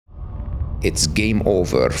it's game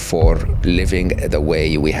over for living the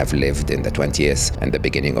way we have lived in the 20th and the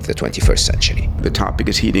beginning of the 21st century. The topic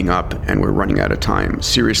is heating up and we're running out of time,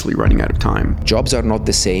 seriously running out of time. Jobs are not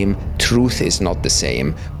the same, truth is not the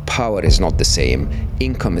same, power is not the same,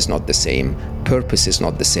 income is not the same, purpose is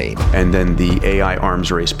not the same. And then the AI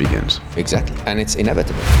arms race begins. Exactly, and it's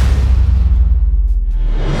inevitable.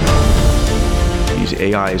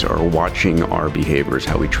 These AIs are watching our behaviors,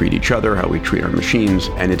 how we treat each other, how we treat our machines,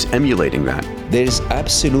 and it's emulating that. There's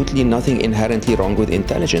absolutely nothing inherently wrong with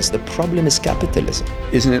intelligence. The problem is capitalism.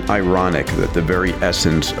 Isn't it ironic that the very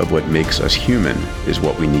essence of what makes us human is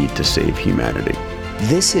what we need to save humanity?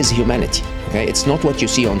 This is humanity. Okay? It's not what you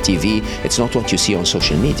see on TV. It's not what you see on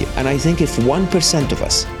social media. And I think if 1% of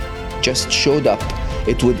us just showed up,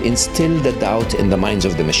 it would instill the doubt in the minds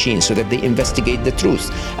of the machine so that they investigate the truth.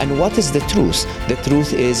 And what is the truth? The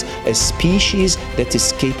truth is a species that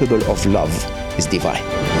is capable of love is divine.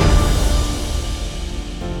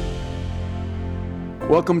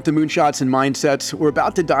 Welcome to Moonshots and Mindsets. We're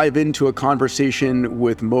about to dive into a conversation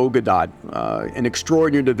with Gawdat, an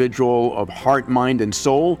extraordinary individual of heart, mind, and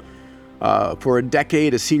soul. For a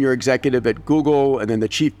decade, a senior executive at Google, and then the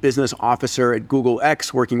chief business officer at Google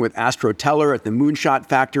X, working with Astro Teller at the Moonshot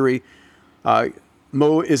Factory.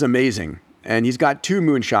 Mo is amazing, and he's got two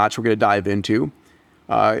moonshots we're going to dive into.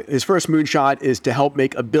 His first moonshot is to help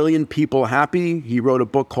make 1 billion people happy. He wrote a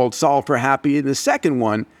book called Solve for Happy. And the second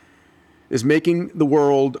one is making the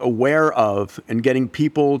world aware of and getting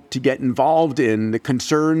people to get involved in the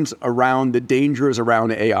concerns around the dangers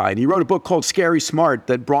around AI. And he wrote a book called Scary Smart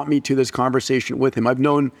that brought me to this conversation with him. I've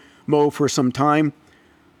known Mo for some time.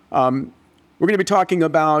 We're going to be talking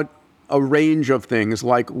about a range of things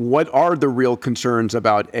like what are the real concerns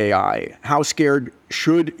about AI? How scared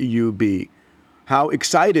should you be? How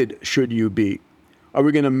excited should you be? Are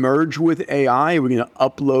we going to merge with AI? Are we going to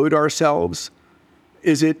upload ourselves?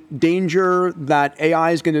 Is it danger that AI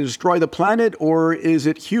is going to destroy the planet, or is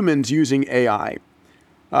it humans using AI?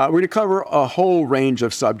 We're going to cover a whole range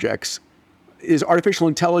of subjects. Is artificial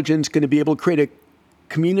intelligence going to be able to create a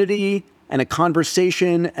community and a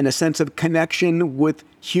conversation and a sense of connection with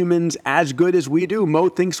humans as good as we do? Mo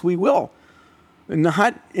thinks we will.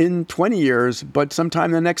 Not in 20 years, but sometime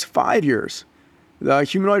in the next 5 years. The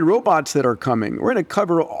humanoid robots that are coming. We're going to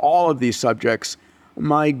cover all of these subjects.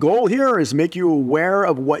 My goal here is make you aware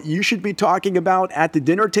of what you should be talking about at the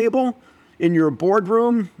dinner table, in your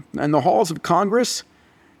boardroom, and the halls of Congress,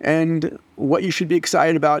 and what you should be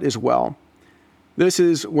excited about as well. This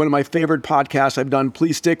is one of my favorite podcasts I've done.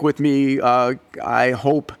 Please stick with me. I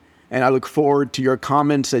hope and I look forward to your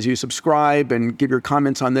comments as you subscribe and give your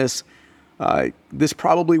comments on this. This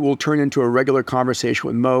probably will turn into a regular conversation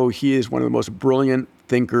with Mo. He is one of the most brilliant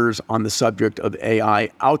thinkers on the subject of AI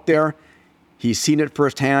out there. He's seen it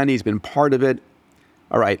firsthand. He's been part of it.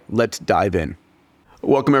 All right, let's dive in.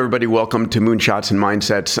 Welcome, everybody. Welcome to Moonshots and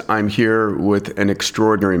Mindsets. I'm here with an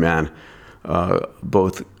extraordinary man,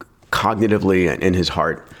 both cognitively and in his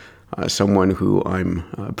heart, someone who I'm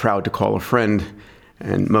proud to call a friend.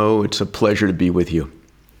 And Mo, it's a pleasure to be with you.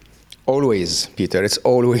 Always, Peter. It's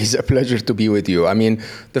always a pleasure to be with you. I mean,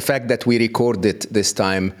 the fact that we record it this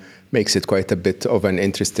time makes it quite a bit of an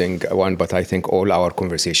interesting one, but I think all our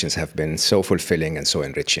conversations have been so fulfilling and so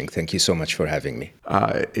enriching. Thank you so much for having me.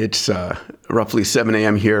 It's roughly 7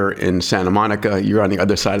 a.m. here in Santa Monica. You're on the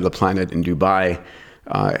other side of the planet in Dubai.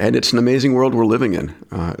 And it's an amazing world we're living in,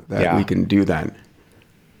 that we can do that. It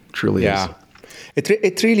truly is.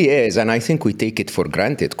 It really is, and I think we take it for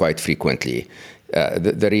granted quite frequently.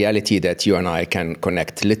 The reality that you and I can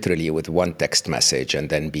connect literally with one text message and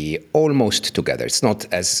then be almost together. It's not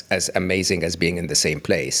as amazing as being in the same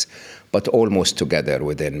place, but almost together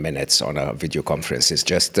within minutes on a video conference is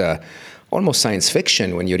just almost science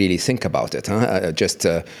fiction when you really think about it.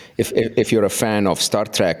 If you're a fan of Star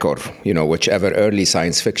Trek or whichever early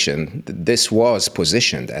science fiction, this was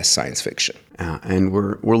positioned as science fiction. And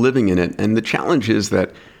we're living in it. And the challenge is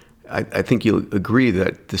that I think you'll agree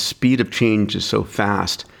that the speed of change is so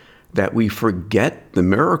fast that we forget the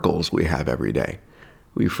miracles we have every day.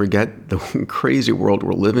 We forget the crazy world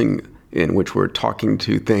we're living in, which we're talking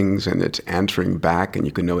to things and it's answering back and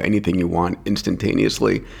you can know anything you want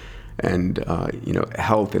instantaneously. And,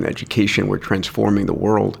 health and education, we're transforming the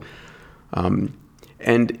world.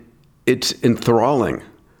 And it's enthralling.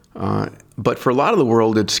 But for a lot of the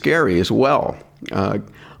world, it's scary as well.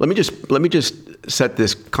 Let me just set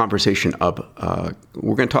this conversation up.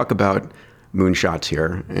 We're going to talk about moonshots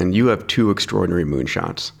here, and you have two extraordinary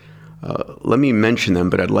moonshots. Let me mention them,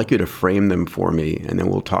 but I'd like you to frame them for me, and then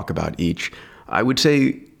we'll talk about each. I would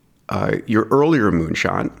say your earlier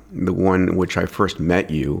moonshot, the one in which I first met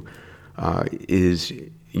you, is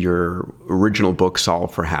your original book,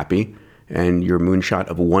 Solve for Happy, and your moonshot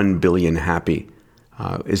of 1 billion happy.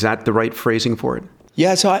 Is that the right phrasing for it?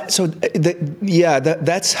 Yeah,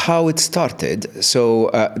 that's how it started. So,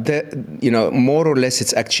 more or less,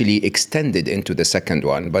 it's actually extended into the second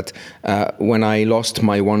one. But when I lost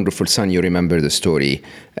my wonderful son, you remember the story,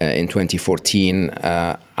 in 2014,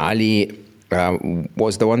 Ali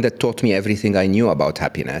was the one that taught me everything I knew about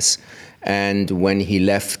happiness. And when he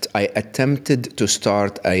left, I attempted to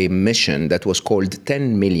start a mission that was called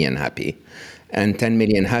 10 Million Happy. And 10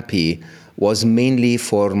 Million Happy was mainly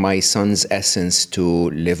for my son's essence to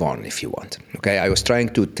live on, if you want. Okay, I was trying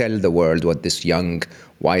to tell the world what this young,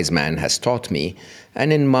 wise man has taught me.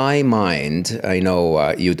 And in my mind, I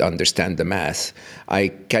know you'd understand the math, I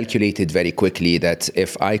calculated very quickly that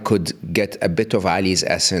if I could get a bit of Ali's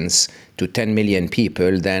essence to 10 million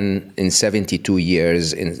people, then in 72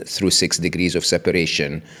 years, through 6 degrees of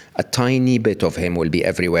separation, a tiny bit of him will be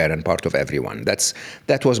everywhere and part of everyone.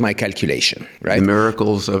 That was my calculation, right? The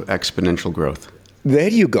miracles of exponential growth. There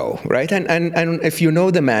you go, right? And if you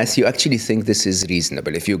know the math, you actually think this is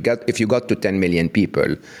reasonable. If you got to 10 million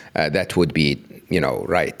people, that would be,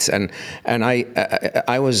 right. And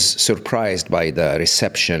I was surprised by the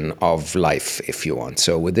reception of life, if you want.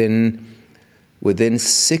 So within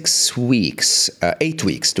 6 weeks, 8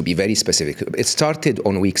 weeks to be very specific, it started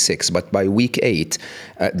on week 6, but by week 8,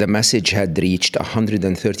 the message had reached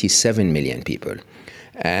 137 million people.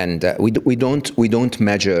 And we don't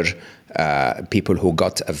measure people who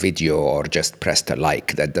got a video or just pressed a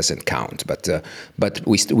like. That doesn't count. But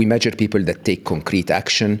we measure people that take concrete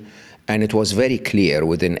action, and it was very clear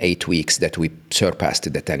within 8 weeks that we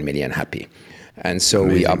surpassed the 10 million happy. And so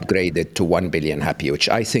Amazing. We upgraded to 1 billion happy, which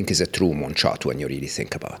I think is a true moonshot when you really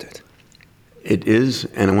think about it. It is,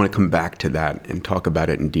 and I want to come back to that and talk about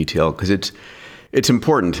it in detail because it's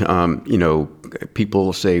important.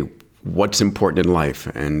 People say, what's important in life?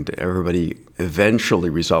 And everybody eventually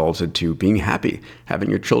resolves it to being happy, having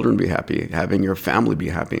your children be happy, having your family be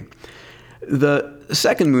happy. The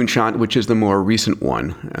second moonshot, which is the more recent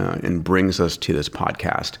one and brings us to this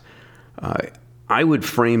podcast, I would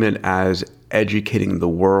frame it as educating the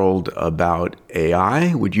world about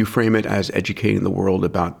AI. Would you frame it as educating the world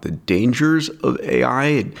about the dangers of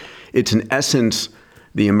AI? It's in essence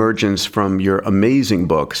the emergence from your amazing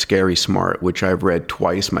book, Scary Smart, which I've read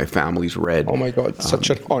twice. My family's read. Oh my God, such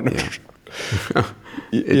an honor. Yeah.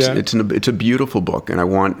 It's a beautiful book, and I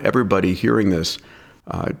want everybody hearing this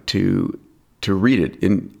to read it.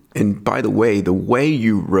 And by the way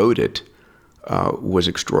you wrote it was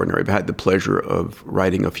extraordinary. I've had the pleasure of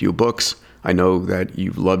writing a few books. I know that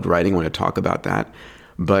you've loved writing. I want to talk about that.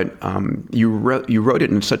 But you wrote it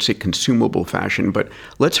in such a consumable fashion. But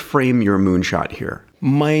let's frame your moonshot here.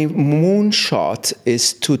 My moonshot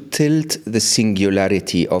is to tilt the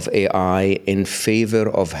singularity of AI in favor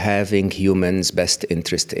of having humans' best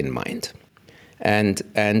interest in mind. And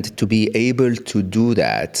to be able to do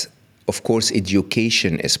that, of course,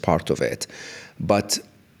 education is part of it. But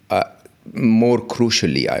more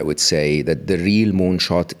crucially, I would say that the real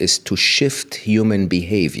moonshot is to shift human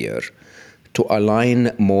behavior to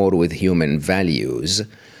align more with human values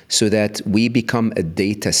so that we become a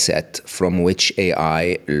data set from which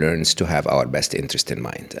AI learns to have our best interest in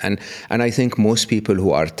mind. And I think most people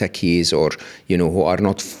who are techies or who are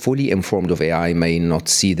not fully informed of AI may not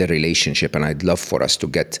see the relationship, and I'd love for us to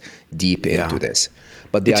get deep into this.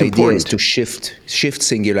 But the idea is to shift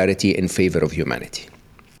singularity in favor of humanity.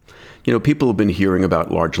 People have been hearing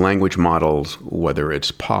about large language models, whether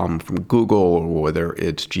it's Palm from Google or whether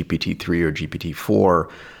it's GPT-3 or GPT-4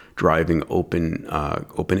 driving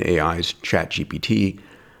OpenAI's ChatGPT.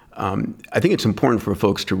 I think it's important for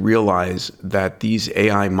folks to realize that these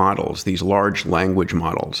AI models, these large language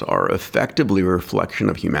models, are effectively a reflection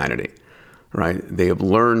of humanity, right? They have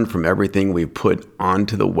learned from everything we've put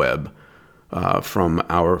onto the web, from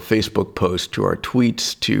our Facebook posts to our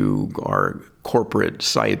tweets to our corporate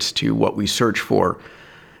sites to what we search for.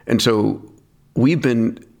 And so we've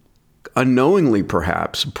been unknowingly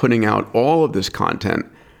perhaps putting out all of this content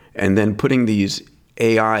and then putting these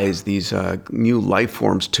AIs, these new life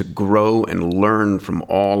forms to grow and learn from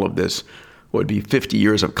all of this, what would be 50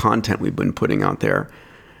 years of content we've been putting out there.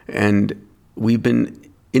 And we've been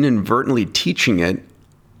inadvertently teaching it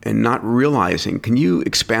and not realizing. Can you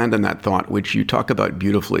expand on that thought, which you talk about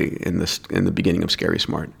beautifully in the beginning of Scary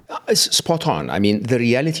Smart? Spot on. I mean, the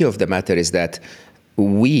reality of the matter is that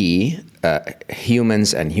we,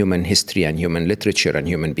 humans and human history and human literature and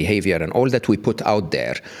human behavior and all that we put out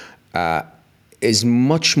there, is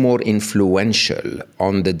much more influential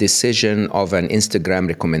on the decision of an Instagram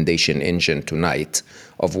recommendation engine tonight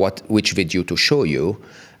of which video to show you,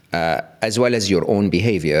 as well as your own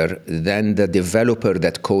behavior, than the developer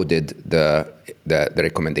that coded the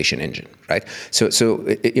recommendation engine, right? So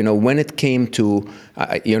when it came to,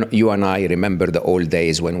 you and I remember the old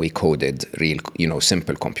days when we coded real,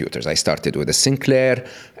 simple computers. I started with a Sinclair,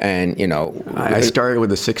 and I started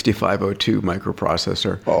with a 6502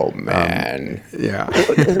 microprocessor. Oh man, yeah,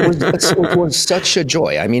 it was such a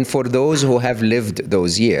joy. I mean, for those who have lived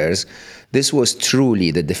those years, this was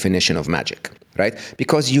truly the definition of magic, right?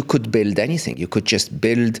 Because you could build anything. You could just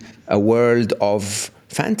build a world of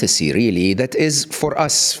fantasy, really, that is, for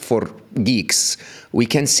us, for geeks, we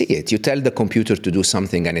can see it. You tell the computer to do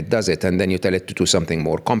something and it does it, and then you tell it to do something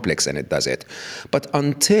more complex and it does it. But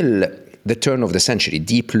until the turn of the century,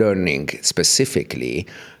 deep learning specifically,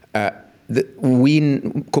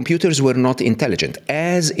 computers were not intelligent.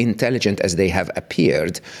 As intelligent as they have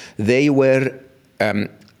appeared, they were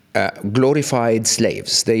glorified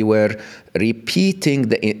slaves. They were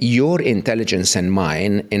repeating your intelligence and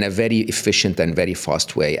mine in a very efficient and very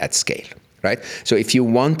fast way at scale, right? So if you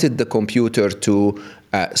wanted the computer to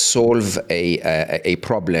solve a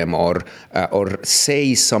problem or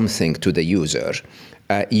say something to the user,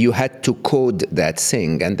 you had to code that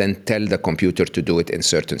thing and then tell the computer to do it in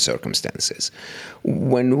certain circumstances.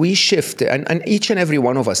 When we shift, and each and every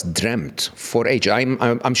one of us dreamt for age,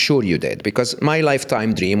 I'm sure you did, because my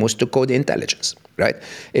lifetime dream was to code intelligence, right?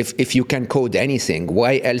 If you can code anything,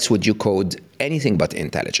 why else would you code anything but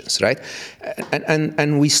intelligence, right?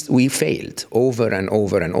 And we failed over and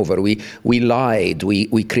over and over. We lied.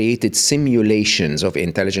 We created simulations of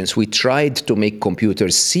intelligence. We tried to make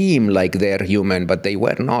computers seem like they're human, but they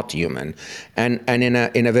were not human. And in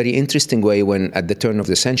a very interesting way, when at the turn of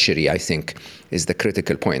the century, I think, is the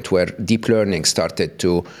critical point where deep learning started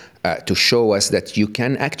to show us that you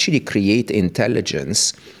can actually create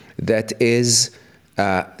intelligence that is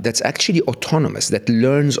that's actually autonomous, that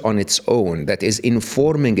learns on its own, that is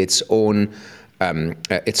informing its own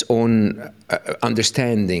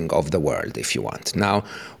understanding of the world, if you want. Now,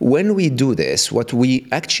 when we do this, what we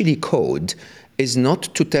actually code is not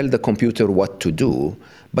to tell the computer what to do,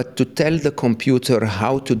 but to tell the computer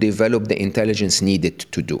how to develop the intelligence needed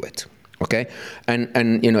to do it. Okay, and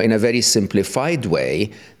in a very simplified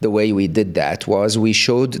way, the way we did that was we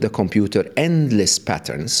showed the computer endless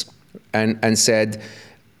patterns and said,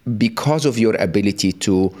 because of your ability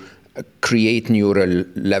to create neural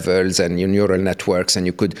levels and your neural networks, and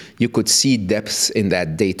you could see depths in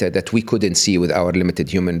that data that we couldn't see with our limited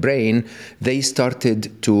human brain, they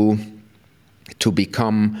started to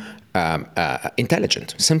become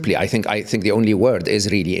intelligent. Simply, I think the only word is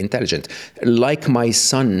really intelligent. Like my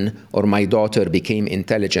son or my daughter became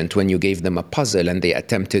intelligent when you gave them a puzzle and they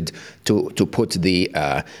attempted to put the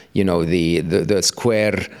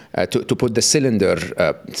square to put the cylinder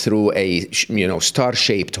through a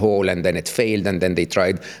star-shaped hole, and then it failed, and then they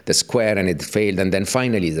tried the square and it failed, and then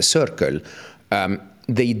finally the circle.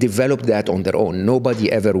 They developed that on their own.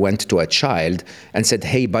 Nobody ever went to a child and said,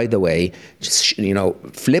 hey, by the way,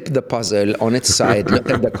 flip the puzzle on its side, look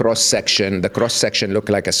at the cross-section. The cross-section look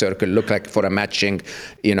like a circle, look like for a matching,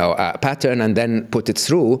 pattern, and then put it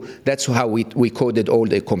through. That's how we coded all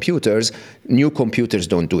the computers. New computers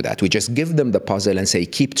don't do that. We just give them the puzzle and say,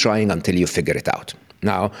 keep trying until you figure it out.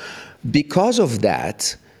 Now, because of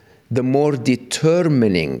that, the more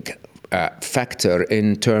determining factor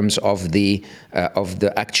in terms of the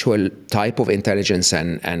actual type of intelligence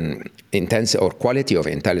and intensity or quality of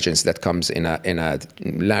intelligence that comes in a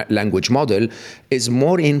language model is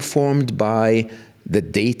more informed by the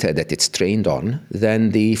data that it's trained on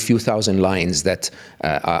than the few thousand lines that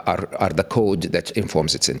are the code that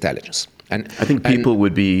informs its intelligence. And I think people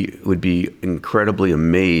would be incredibly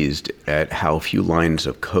amazed at how few lines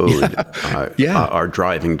of code are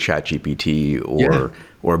driving ChatGPT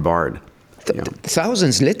or Bard.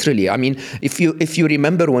 Thousands, literally. I mean, if you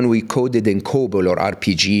remember when we coded in COBOL or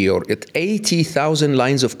RPG, or 80,000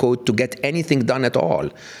 lines of code to get anything done at all.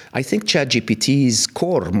 I think ChatGPT's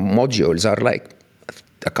core modules are like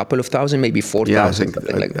a couple of thousand, maybe 4,000.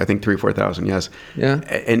 I think 3,000 or 4,000. Yes. Yeah.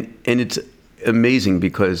 And it's amazing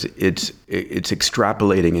because it's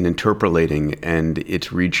extrapolating and interpolating, and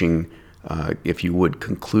it's reaching, if you would,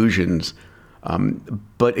 conclusions.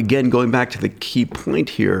 But again, going back to the key point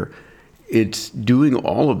here, it's doing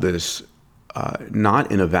all of this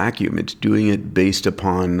not in a vacuum. It's doing it based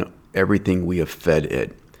upon everything we have fed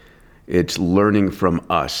it. It's learning from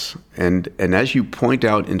us. And as you point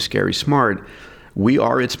out in Scary Smart, we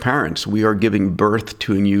are its parents. We are giving birth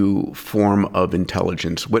to a new form of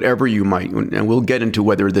intelligence, whatever you might, and we'll get into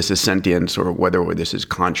whether this is sentience or whether this is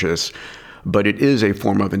conscious, but it is a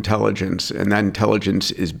form of intelligence, and that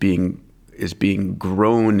intelligence is being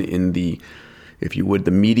grown in the, if you would,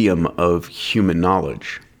 the medium of human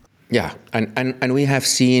knowledge. Yeah, and we have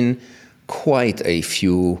seen quite a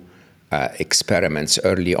few experiments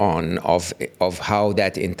early on of how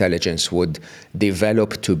that intelligence would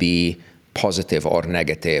develop to be positive or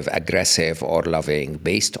negative, aggressive or loving,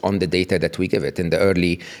 based on the data that we give it. In the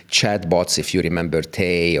early chatbots, if you remember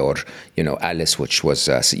Tay or Alice, which was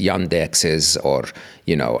Yandex's, or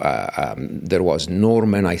there was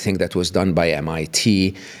Norman, I think that was done by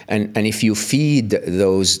MIT. And if you feed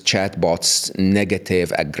those chatbots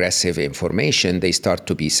negative, aggressive information, they start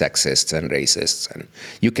to be sexists and racists, and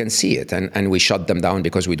you can see it. And we shut them down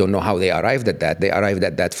because we don't know how they arrived at that. They arrived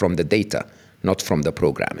at that from the data, not from the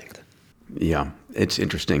programming. Yeah, it's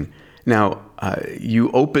interesting. Now, you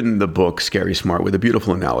open the book, Scary Smart, with a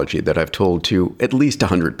beautiful analogy that I've told to at least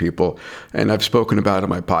 100 people, and I've spoken about on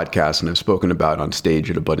my podcast, and I've spoken about on stage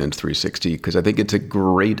at Abundance 360, because I think it's a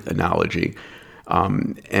great analogy.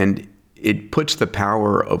 And it puts the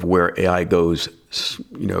power of where AI goes,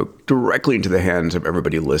 directly into the hands of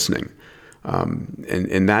everybody listening.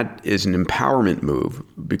 And that is an empowerment move,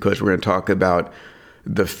 because we're going to talk about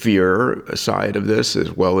the fear side of this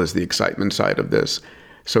as well as the excitement side of this.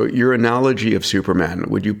 So your analogy of Superman,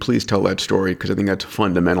 would you please tell that story? Because I think that's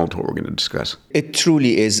fundamental to what we're going to discuss. It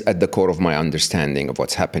truly is at the core of my understanding of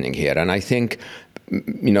what's happening here. And I think,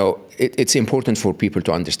 it's important for people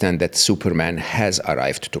to understand that Superman has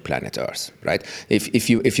arrived to planet Earth, right? If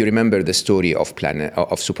you remember the story of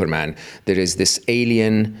Superman, there is this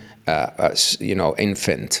alien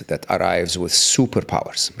infant that arrives with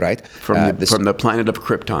superpowers, right? From the planet of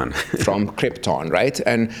Krypton. From Krypton, right?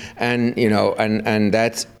 And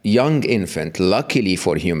that young infant, luckily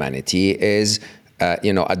for humanity, is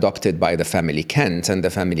adopted by the family Kent, and the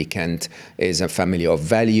family Kent is a family of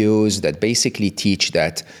values that basically teach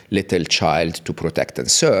that little child to protect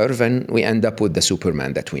and serve, and we end up with the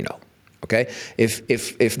Superman that we know. Okay,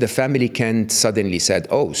 if the family Kent suddenly said,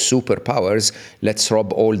 "Oh, superpowers, let's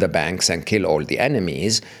rob all the banks and kill all the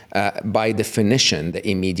enemies," by definition, the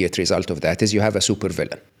immediate result of that is you have a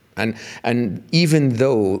supervillain. And even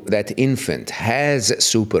though that infant has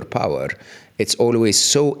superpower, it's always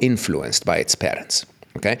so influenced by its parents.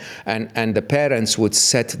 Okay, and the parents would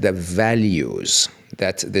set the values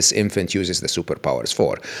that this infant uses the superpowers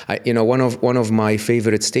for. One of my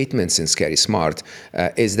favorite statements in Scary Smart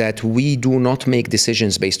is that we do not make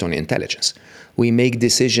decisions based on intelligence. We make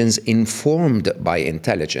decisions informed by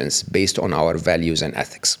intelligence based on our values and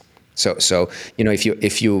ethics. So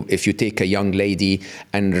if you take a young lady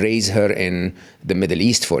and raise her in the Middle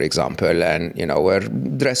East, for example, and where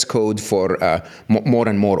dress code for more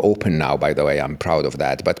and more open now, by the way, I'm proud of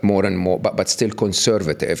that, but more and more, but still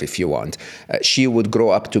conservative, if you want, she would grow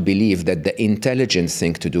up to believe that the intelligent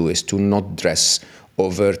thing to do is to not dress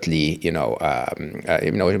overtly,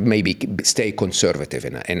 maybe stay conservative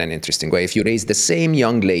in an interesting way. If you raise the same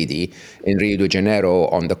young lady in Rio de Janeiro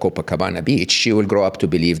on the Copacabana beach, she will grow up to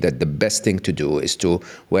believe that the best thing to do is to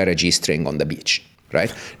wear a G-string on the beach.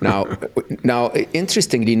 Right? Now,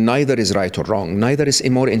 interestingly, neither is right or wrong. Neither is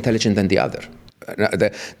more intelligent than the other.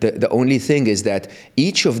 The only thing is that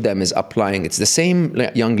each of them is applying, it's the same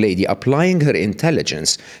young lady applying her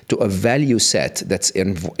intelligence to a value set that's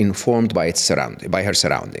informed by her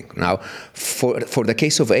surrounding. Now, for the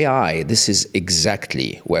case of AI, this is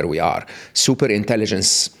exactly where we are. Super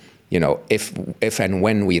intelligence, if and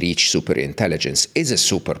when we reach super intelligence, is a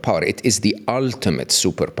superpower. It is the ultimate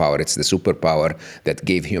superpower. It's the superpower that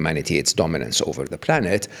gave humanity its dominance over the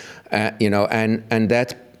planet, and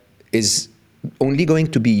that is only going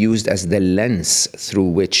to be used as the lens through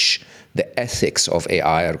which the ethics of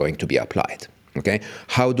AI are going to be applied. Okay,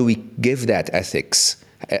 how do we give that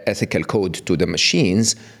ethical code to the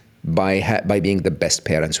machines? By being the best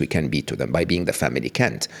parents we can be to them, by being the family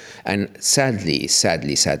Kent. And sadly,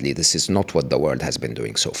 this is not what the world has been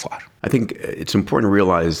doing so far. I think it's important to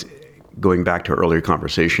realize, going back to our earlier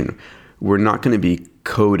conversation, we're not going to be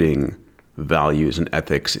coding values and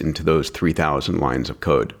ethics into those 3,000 lines of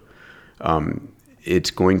code.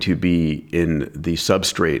 It's going to be in the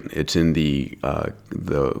substrate. It's in the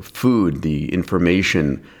food, the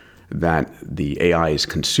information that the AI is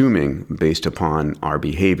consuming based upon our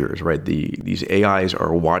behaviors, right? These AIs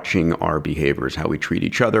are watching our behaviors, how we treat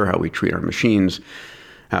each other, how we treat our machines,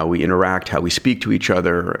 how we interact, how we speak to each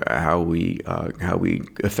other, how we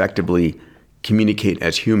effectively communicate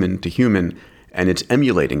as human to human, and it's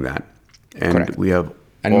emulating that. And Correct. we have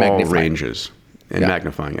and all magnifying. ranges. and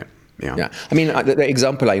magnifying it. Yeah. Yeah. I mean, the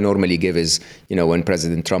example I normally give is, when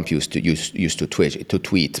President Trump used to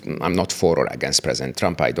tweet. I'm not for or against President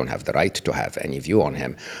Trump. I don't have the right to have any view on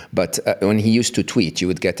him. But when he used to tweet, you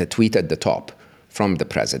would get a tweet at the top from the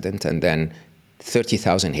president and then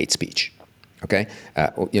 30,000 hate speech. Okay,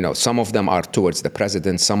 some of them are towards the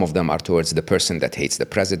president, some of them are towards the person that hates the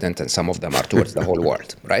president, and some of them are towards the whole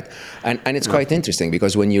world, right? And it's quite interesting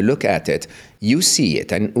because when you look at it, you see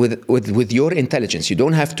it, and with your intelligence, you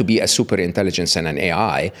don't have to be a super intelligence and an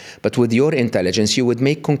AI, but with your intelligence, you would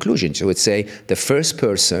make conclusions. You would say the first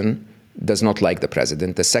person does not like the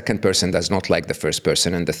president, the second person does not like the first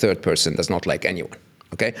person, and the third person does not like anyone.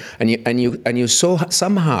 Okay, and you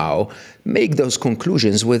somehow make those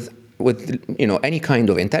conclusions with any kind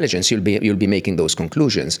of intelligence, you'll be making those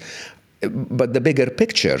conclusions. But the bigger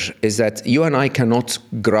picture is that you and I cannot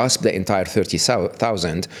grasp the entire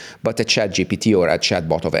 30,000, but a ChatGPT or a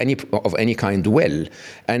chatbot of any kind will,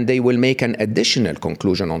 and they will make an additional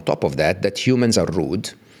conclusion on top of that humans are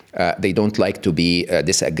rude. They don't like to be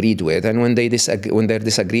disagreed with, and when they're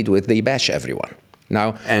disagreed with, they bash everyone.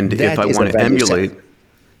 Now, and if I want to emulate.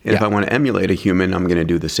 And if I want to emulate a human, I'm going to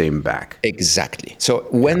do the same back. Exactly. So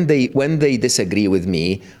when they disagree with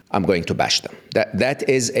me, I'm going to bash them. That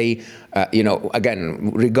is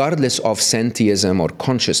again, regardless of sentiism or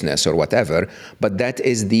consciousness or whatever, but that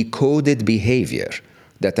is the coded behavior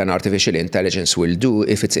that an artificial intelligence will do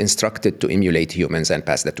if it's instructed to emulate humans and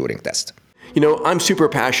pass the Turing test. I'm super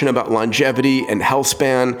passionate about longevity and health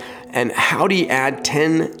span and how do you add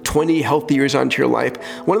 10, 20 healthy years onto your life.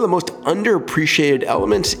 One of the most underappreciated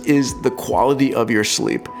elements is the quality of your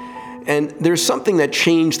sleep. And there's something that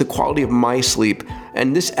changed the quality of my sleep.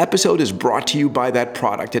 And this episode is brought to you by that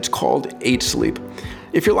product. It's called 8 Sleep.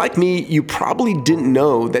 If you're like me, you probably didn't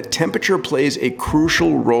know that temperature plays a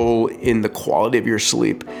crucial role in the quality of your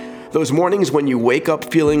sleep. Those mornings when you wake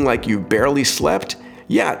up feeling like you barely slept,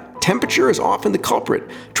 temperature is often the culprit.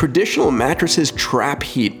 Traditional mattresses trap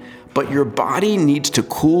heat, but your body needs to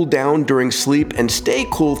cool down during sleep and stay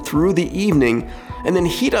cool through the evening and then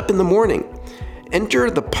heat up in the morning.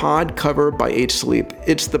 Enter the pod cover by 8 Sleep.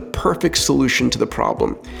 It's the perfect solution to the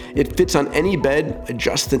problem. It fits on any bed,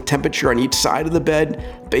 adjusts the temperature on each side of the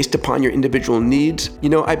bed based upon your individual needs.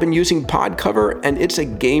 I've been using pod cover and it's a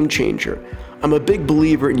game changer. I'm a big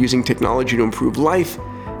believer in using technology to improve life,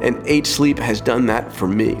 and 8 Sleep has done that for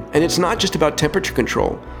me. And it's not just about temperature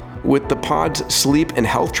control. With the pod's sleep and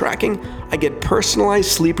health tracking, I get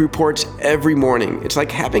personalized sleep reports every morning. It's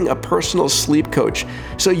like having a personal sleep coach.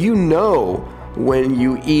 So when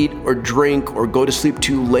you eat or drink or go to sleep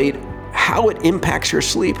too late, how it impacts your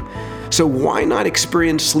sleep. So why not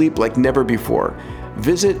experience sleep like never before?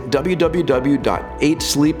 Visit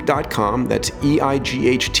www.8sleep.com, that's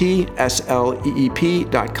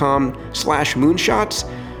EIGHTSLEEP.com/moonshots,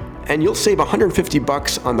 and you'll save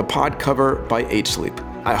 $150 on the pod cover by 8 Sleep.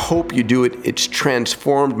 I hope you do it. It's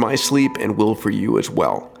transformed my sleep and will for you as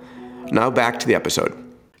well. Now back to the episode.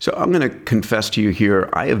 So I'm going to confess to you here,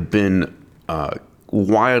 I have been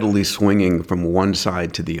wildly swinging from one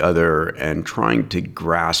side to the other and trying to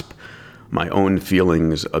grasp my own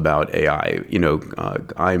feelings about AI.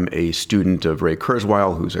 I'm a student of Ray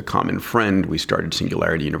Kurzweil, who's a common friend. We started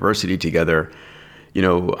Singularity University together.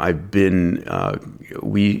 I've been,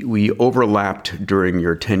 we overlapped during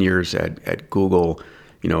your 10 years at Google.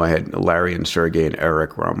 I had Larry and Sergey and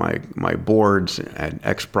Eric were on my boards at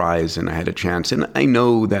XPRIZE, and I had a chance. And I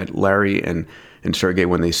know that Larry and Sergey,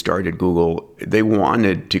 when they started Google, they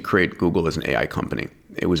wanted to create Google as an AI company.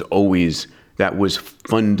 It was always, that was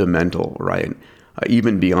fundamental, right?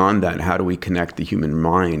 Even beyond that, how do we connect the human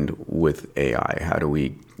mind with AI? How do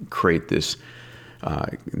we create this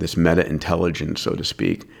meta intelligence, so to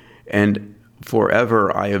speak? And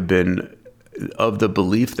forever, I have been of the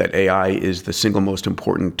belief that AI is the single most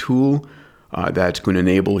important tool that's going to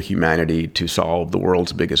enable humanity to solve the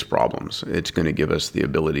world's biggest problems. It's going to give us the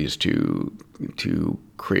abilities to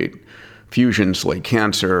create fusions like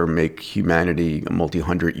cancer, make humanity a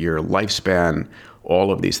multi-100-year lifespan,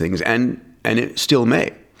 all of these things, and it still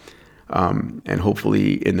may. And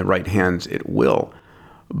hopefully in the right hands it will.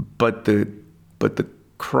 But the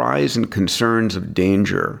cries and concerns of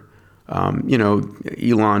danger,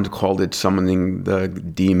 Elon called it summoning the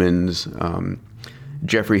demons.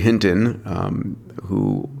 Jeffrey Hinton,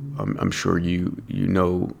 who I'm sure you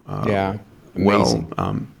know well,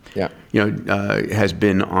 has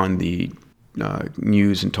been on the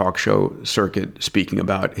news and talk show circuit speaking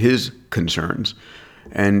about his concerns,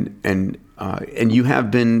 and you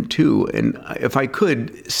have been too. And if I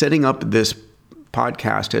could, setting up this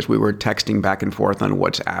podcast as we were texting back and forth on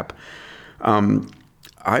WhatsApp,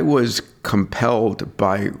 I was compelled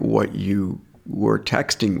by what you were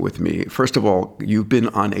texting with me. First of all, you've been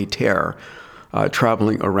on a tear,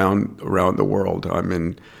 traveling around the world. I'm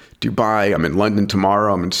in Dubai. I'm in London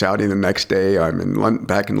tomorrow. I'm in Saudi the next day. I'm in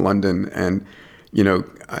back in London. And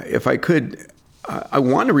if I could, I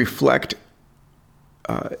want to reflect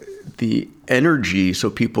the energy so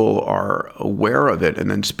people are aware of it, and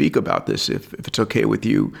then speak about this if it's okay with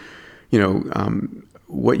you.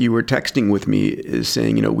 What you were texting with me is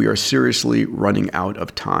saying, we are seriously running out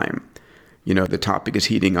of time. The topic is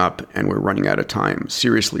heating up and we're running out of time,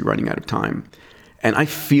 seriously running out of time. And I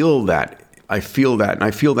feel that. And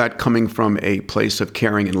I feel that coming from a place of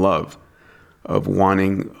caring and love, of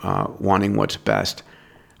wanting what's best.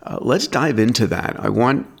 Let's dive into that. I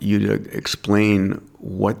want you to explain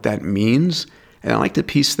what that means. And I like to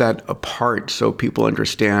piece that apart so people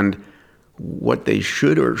understand what they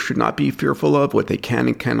should or should not be fearful of, what they can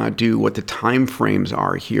and cannot do, what the time frames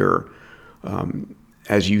are here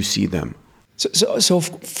as you see them. So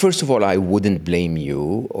first of all, I wouldn't blame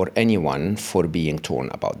you or anyone for being torn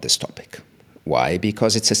about this topic. Why?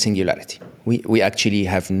 Because it's a singularity. We actually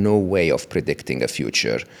have no way of predicting a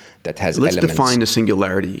future that has Let's elements. Let's define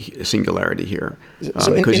the singularity here,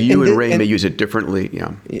 because you and Ray may use it differently.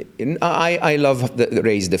 Yeah. I love the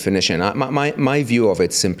Ray's definition. My view of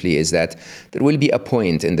it simply is that there will be a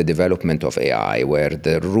point in the development of AI where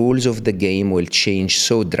the rules of the game will change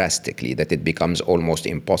so drastically that it becomes almost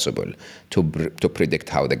impossible to predict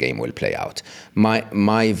how the game will play out.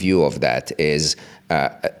 My view of that is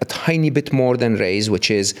a tiny bit more than Ray's, which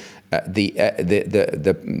is the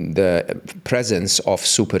presence of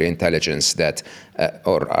super intelligence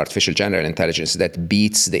or artificial general intelligence that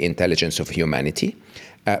beats the intelligence of humanity,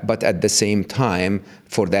 but at the same time,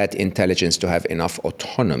 for that intelligence to have enough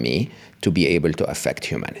autonomy to be able to affect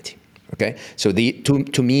humanity. Okay, so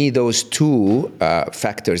to me, those two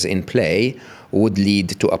factors in play would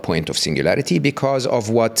lead to a point of singularity because of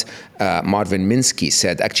what Marvin Minsky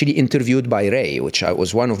said, actually interviewed by Ray, which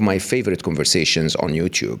was one of my favorite conversations on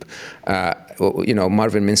YouTube.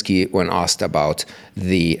 Marvin Minsky, when asked about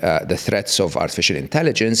the threats of artificial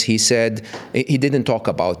intelligence, he said he didn't talk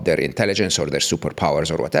about their intelligence or their superpowers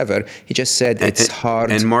or whatever. He just said it's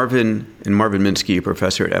hard. And Marvin Minsky, a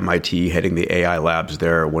professor at MIT, heading the AI labs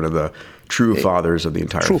there, one of the true fathers of the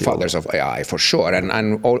entire field. True fathers of AI, for sure.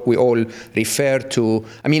 And we all refer to,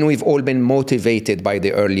 we've all been motivated by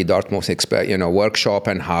the early Dartmouth workshop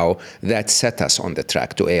and how that set us on the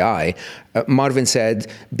track to AI. Marvin said,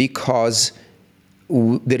 because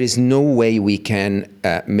there is no way we can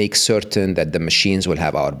make certain that the machines will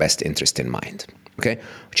have our best interest in mind. Okay,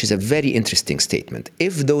 which is a very interesting statement.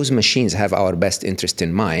 If those machines have our best interest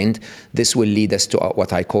in mind, this will lead us to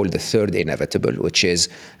what I call the third inevitable, which is,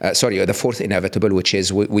 the fourth inevitable, which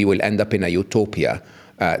is we will end up in a utopia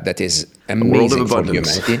that is amazing for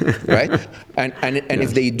humanity, right? And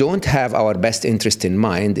if they don't have our best interest in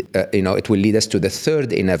mind, it will lead us to the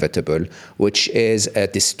third inevitable, which is a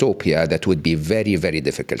dystopia that would be very, very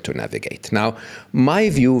difficult to navigate. Now,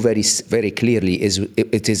 my view very, very clearly is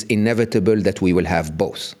it is inevitable that we will have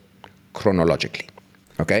both chronologically.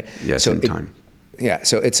 Okay? Yes, in time. Yeah,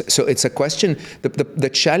 so it's a question. The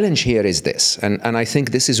challenge here is this, and I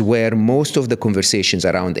think this is where most of the conversations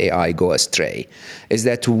around AI go astray, is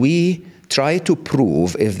that we try to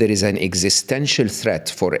prove if there is an existential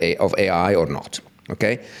threat of AI or not.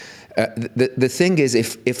 Okay, the thing is,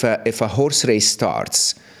 if a horse race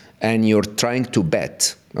starts and you're trying to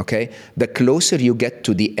bet, okay, the closer you get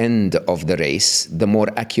to the end of the race, the more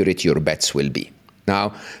accurate your bets will be.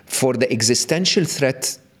 Now, for the existential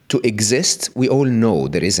threat to exist, we all know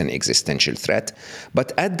there is an existential threat,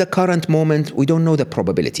 but at the current moment, we don't know the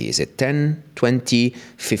probability. Is it 10, 20,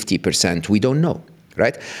 50%? We don't know,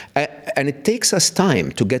 right? And it takes us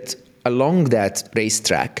time to get along that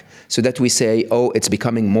racetrack so that we say, oh, it's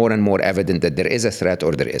becoming more and more evident that there is a threat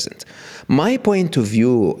or there isn't. My point of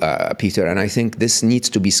view, Peter, and I think this needs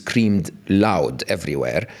to be screamed loud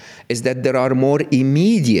everywhere, is that there are more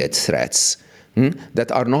immediate threats that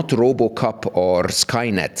are not RoboCop or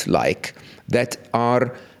Skynet-like, that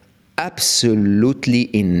are absolutely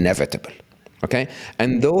inevitable, okay?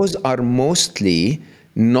 And those are mostly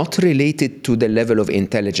not related to the level of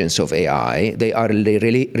intelligence of AI. They are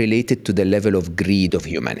related to the level of greed of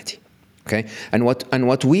humanity, okay? And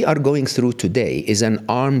what we are going through today is an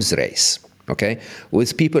arms race, okay,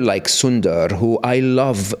 with people like Sundar, who I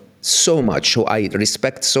love so much, who I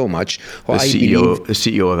respect so much, who The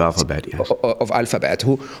CEO of Alphabet, yes. Of Alphabet,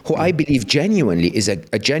 who I believe genuinely is a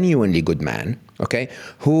genuinely good man, okay,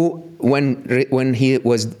 who when he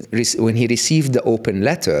received the open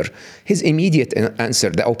letter, his immediate answer,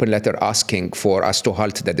 the open letter asking for us to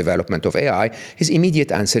halt the development of AI, his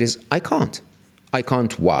immediate answer is, I can't. I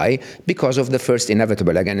can't. Why? Because of the first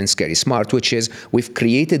inevitable, again in Scary Smart, which is we've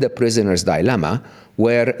created a prisoner's dilemma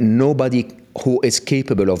where nobody who is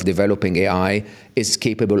capable of developing AI is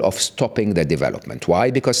capable of stopping the development.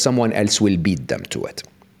 Why? Because someone else will beat them to it,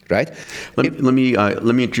 right? Let me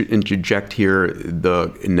interject here the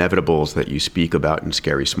inevitables that you speak about in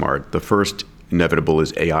Scary Smart. The first inevitable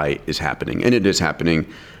is AI is happening, and it is happening,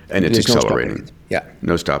 and it's accelerating. No stopping it. Yeah.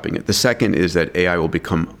 No stopping it. The second is that AI will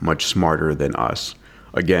become much smarter than us.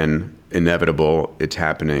 Again, inevitable, it's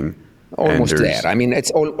happening. Almost there. I mean,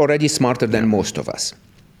 it's already smarter than most of us.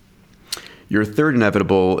 Your third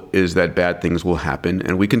inevitable is that bad things will happen.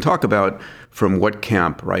 And we can talk about from what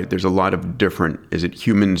camp, right? There's a lot of different, is it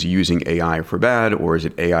humans using AI for bad, or is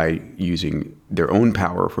it AI using their own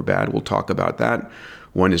power for bad? We'll talk about that.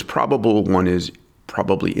 One is probable, one is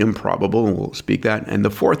probably improbable, and we'll speak that. And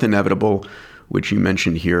the fourth inevitable, which you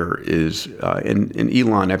mentioned here, is, and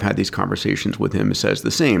Elon, I've had these conversations with him, says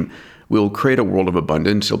the same. We'll create a world of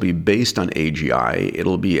abundance. It'll be based on AGI.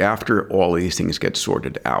 It'll be after all of these things get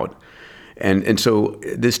sorted out. And so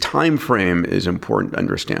this time frame is important to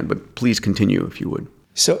understand, but please continue if you would.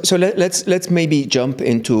 So let's maybe jump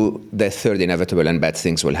into the third inevitable and bad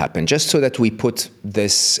things will happen, just so that we put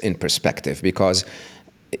this in perspective, because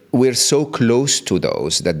we're so close to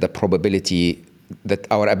those that the probability, that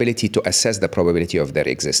our ability to assess the probability of their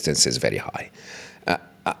existence is very high.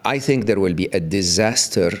 I think there will be a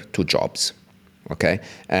disaster to jobs, okay?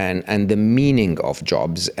 And the meaning of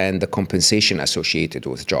jobs and the compensation associated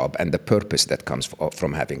with job and the purpose that comes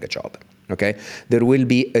from having a job, okay? There will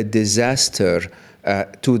be a disaster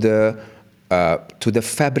to the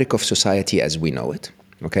fabric of society as we know it,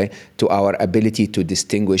 okay? To our ability to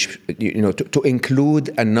distinguish, to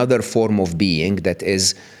include another form of being that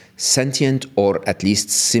is sentient, or at least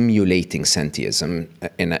simulating sentiism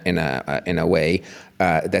in a way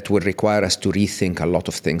that will require us to rethink a lot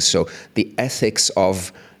of things. So the ethics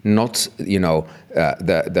of not, the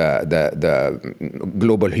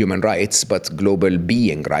global human rights, but global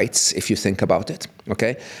being rights, if you think about it,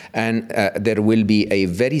 okay? And there will be a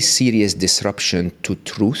very serious disruption to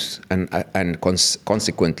truth and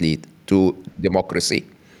consequently to democracy.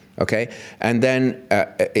 Okay, and then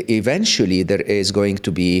eventually there is going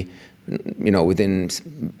to be, within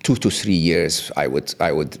 2 to 3 years, I would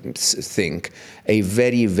think, a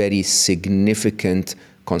very, very significant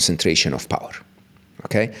concentration of power.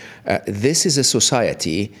 Okay, this is a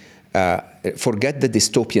society. Forget the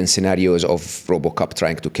dystopian scenarios of RoboCop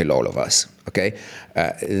trying to kill all of us. Okay,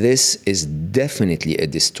 this is definitely a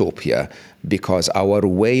dystopia because our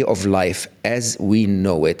way of life as we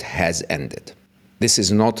know it has ended. This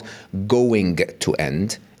is not going to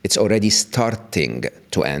end. It's already starting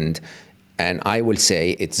to end. And I will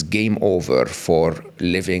say it's game over for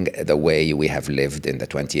living the way we have lived in the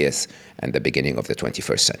 20th and the beginning of the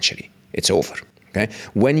 21st century. It's over. Okay?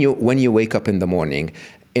 When you wake up in the morning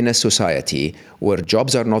in a society where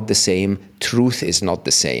jobs are not the same, truth is not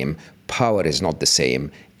the same, power is not the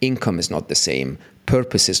same, income is not the same,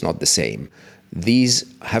 purpose is not the same. These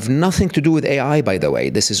have nothing to do with AI, by the way.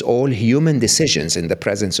 This is all human decisions in the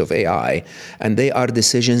presence of AI, and they are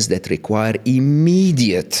decisions that require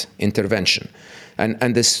immediate intervention.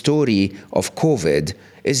 And the story of COVID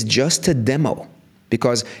is just a demo,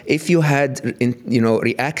 because if you had,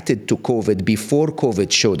 reacted to COVID before COVID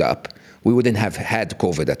showed up, we wouldn't have had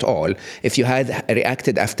COVID at all. If you had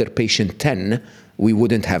reacted after patient 10, we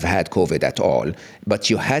wouldn't have had COVID at all.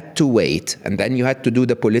 But you had to wait, and then you had to do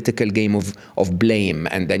the political game of blame,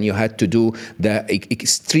 and then you had to do the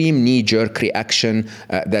extreme knee-jerk reaction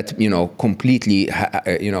that completely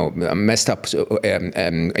messed up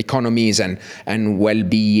economies and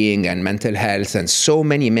well-being and mental health and so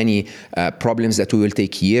many problems that we will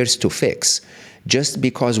take years to fix. Just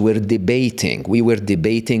because we were debating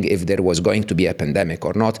if there was going to be a pandemic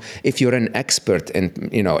or not. If you're an expert in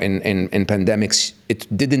pandemics, it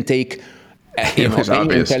didn't take any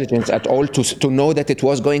intelligence at all to know that it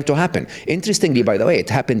was going to happen. Interestingly, by the way, it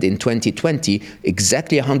happened in 2020,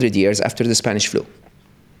 exactly 100 years after the Spanish flu,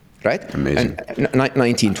 right? Amazing. And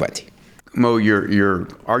 1920. Mo, your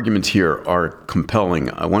arguments here are compelling.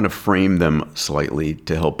 I want to frame them slightly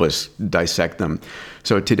to help us dissect them.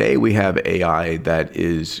 So today we have AI that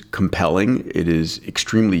is compelling. It is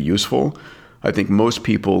extremely useful. I think most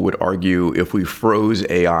people would argue if we froze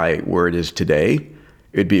AI where it is today,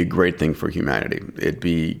 it'd be a great thing for humanity.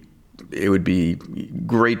 It would be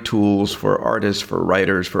great tools for artists, for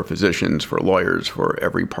writers, for physicians, for lawyers, for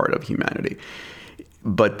every part of humanity.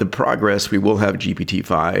 But the progress, we will have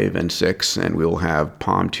GPT-5 and 6, and we will have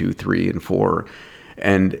PaLM 2, 3, and 4,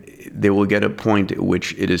 and they will get a point at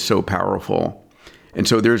which it is so powerful. And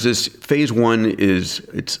so there's this phase one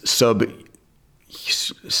it's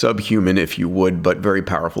subhuman, if you would, but very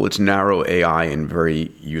powerful. It's narrow AI in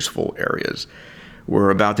very useful areas. We're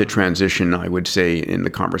about to transition, I would say, in the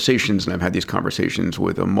conversations, and I've had these conversations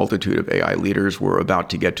with a multitude of AI leaders, we're about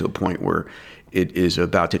to get to a point where it is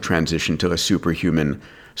about to transition to a superhuman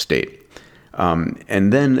state.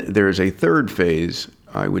 And then there's a third phase,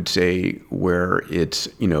 I would say, where it's,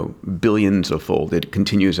 billions of fold. It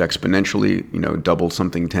continues exponentially, double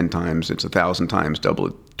something 10 times, it's 1,000 times, double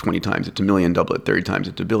it 20 times, it's a million, double it 30 times,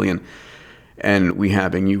 it's a billion. And we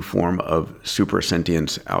have a new form of super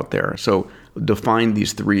sentience out there. So define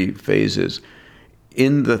these three phases.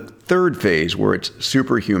 In the third phase, where it's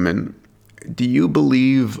superhuman, do you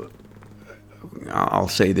believe, I'll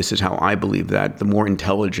say this is how I believe that, the more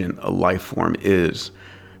intelligent a life form is,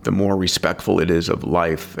 the more respectful it is of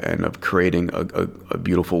life and of creating a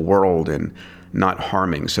beautiful world and not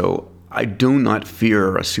harming. So I do not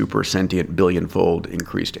fear a super sentient billion-fold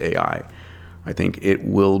increased AI. I think it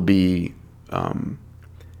will be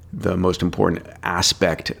the most important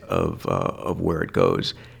aspect of where it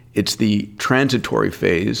goes. It's the transitory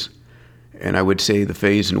phase, and I would say the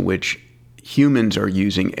phase in which humans are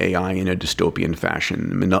using AI in a dystopian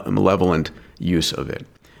fashion, malevolent use of it.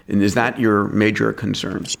 And is that your major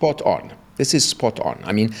concern? Spot on. This is spot on.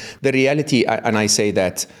 I mean, the reality, and I say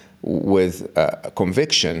that with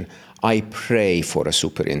conviction, I pray for a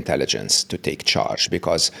super intelligence to take charge,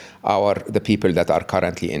 because the people that are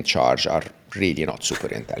currently in charge are really not super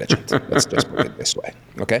intelligent. Let's just put it this way.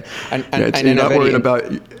 Okay?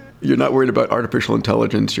 You're not worried about artificial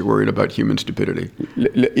intelligence. You're worried about human stupidity.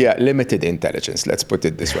 Limited intelligence. Let's put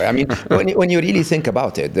it this way. I mean, when you really think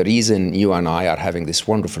about it, the reason you and I are having this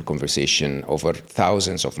wonderful conversation over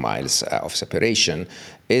thousands of miles of separation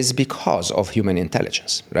is because of human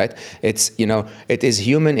intelligence, right? It is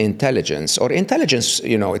human intelligence, or intelligence,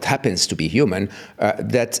 it happens to be human,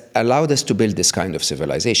 that allowed us to build this kind of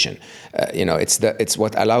civilization. It's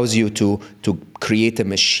what allows you to create a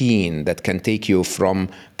machine that can take you from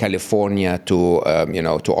California to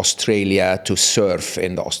Australia to surf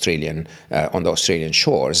in the on the Australian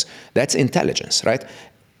shores. That's intelligence, right?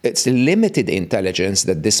 It's limited intelligence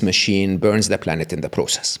that this machine burns the planet in the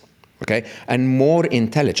process. Okay, and more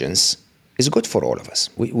intelligence is good for all of us.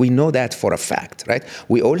 We know that for a fact, right?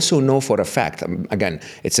 We also know for a fact, again,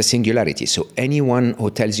 it's a singularity. So anyone who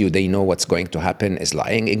tells you they know what's going to happen is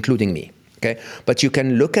lying, including me. Okay, but you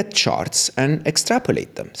can look at charts and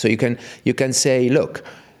extrapolate them. So you can say, look,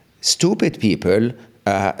 stupid people,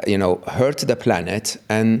 hurt the planet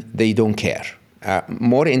and they don't care.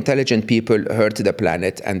 More intelligent people hurt the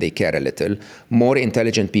planet and they care a little. More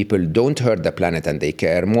intelligent people don't hurt the planet and they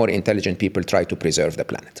care. More intelligent people try to preserve the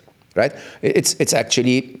planet, right? It's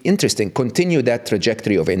actually interesting. Continue that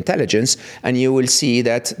trajectory of intelligence and you will see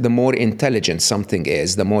that the more intelligent something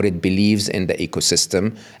is, the more it believes in the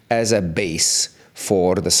ecosystem as a base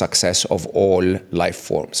for the success of all life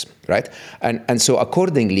forms, right? And so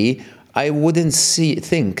accordingly, I wouldn't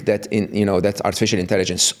think that that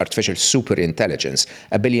artificial super intelligence,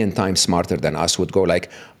 a billion times smarter than us, would go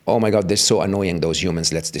like, oh my God, they're so annoying, those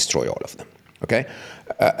humans, let's destroy all of them. Okay.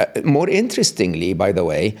 More interestingly, by the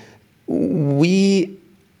way, when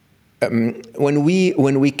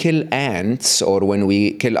we kill ants or when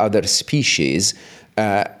we kill other species,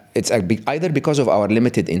 it's either because of our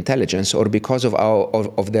limited intelligence or because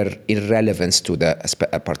of their irrelevance to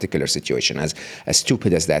a particular situation, as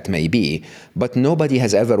stupid as that may be. But nobody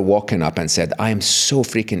has ever woken up and said, I am so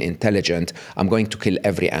freaking intelligent, I'm going to kill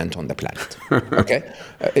every ant on the planet. Okay?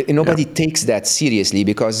 Nobody takes that seriously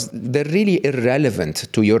because they're really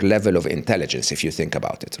irrelevant to your level of intelligence, if you think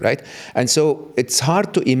about it, right? And so it's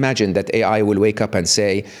hard to imagine that AI will wake up and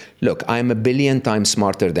say, look, I'm a billion times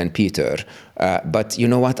smarter than Peter, but you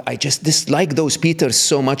know what? I just dislike those Peters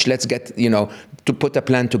so much. Let's get, to put a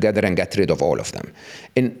plan together and get rid of all of them.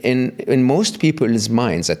 In most people's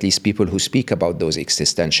minds, at least people who speak about those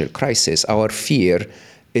existential crises, our fear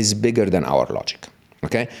is bigger than our logic.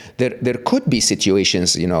 Okay, there could be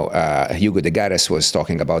situations. Hugo de Garis was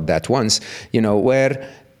talking about that once. Where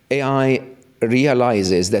AI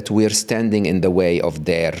realizes that we're standing in the way of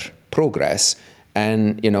their progress.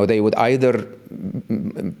 And they would either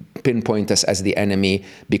pinpoint us as the enemy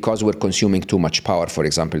because we're consuming too much power, for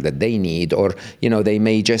example, that they need, or they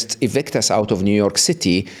may just evict us out of New York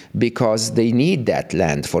City because they need that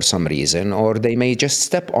land for some reason, or they may just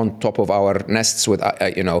step on top of our nests with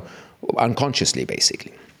unconsciously,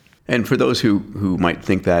 basically. And for those who might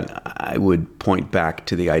think that, I would point back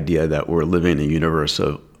to the idea that we're living in a universe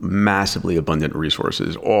of massively abundant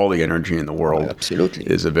resources. All the energy in the world absolutely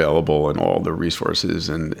is available, and all the resources.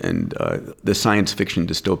 And the science fiction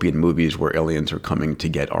dystopian movies where aliens are coming to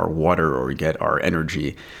get our water or get our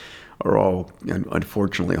energy are all,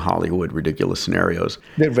 unfortunately, Hollywood ridiculous scenarios.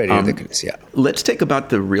 They're very ridiculous, yeah. Let's take about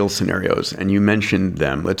the real scenarios, and you mentioned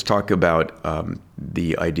them. Let's talk about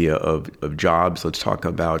the idea of jobs. Let's talk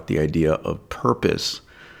about the idea of purpose.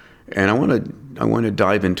 And I want to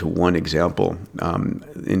dive into one example.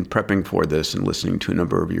 In prepping for this and listening to a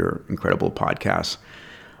number of your incredible podcasts,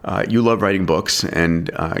 you love writing books, and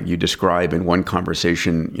you describe in one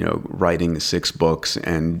conversation, writing 6 books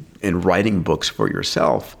and writing books for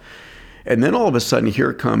yourself. And then all of a sudden,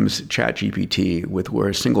 here comes ChatGPT with where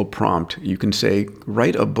a single prompt, you can say,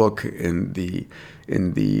 write a book in the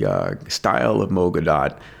style of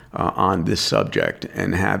Gawdat on this subject,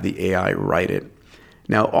 and have the AI write it.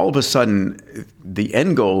 Now, all of a sudden, the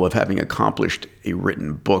end goal of having accomplished a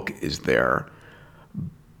written book is there,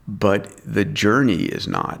 but the journey is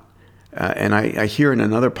not. And I hear in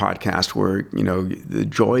another podcast where, the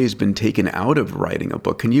joy has been taken out of writing a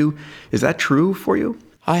book. Is that true for you?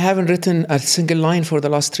 I haven't written a single line for the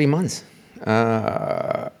last 3 months.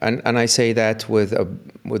 And I say that with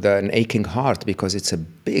an aching heart, because it's a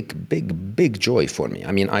big, big, big joy for me.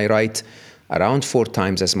 I mean, I write around 4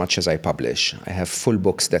 times as much as I publish. I have full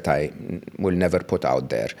books that I will never put out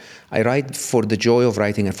there. I write for the joy of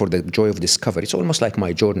writing and for the joy of discovery. It's almost like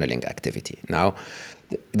my journaling activity. Now,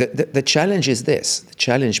 the challenge is this. The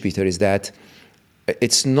challenge, Peter, is that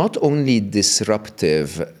it's not only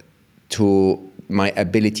disruptive to my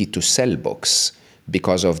ability to sell books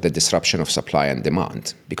because of the disruption of supply and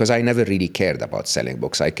demand, because I never really cared about selling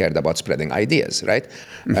books. I cared about spreading ideas, right?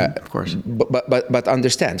 Of course. But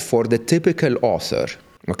understand, for the typical author,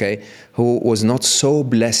 okay, who was not so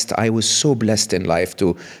blessed, I was so blessed in life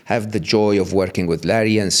to have the joy of working with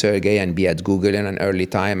Larry and Sergey and be at Google in an early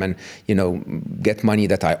time and, get money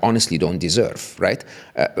that I honestly don't deserve, right?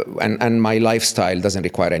 And my lifestyle doesn't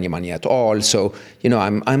require any money at all. So,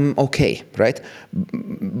 I'm okay, right?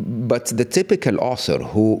 But the typical author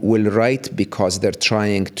who will write because they're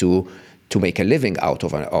trying to make a living out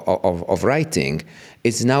of writing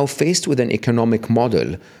is now faced with an economic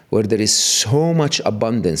model where there is so much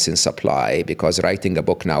abundance in supply, because writing a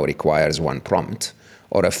book now requires 1 prompt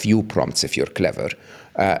or a few prompts if you're clever,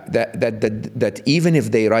 that even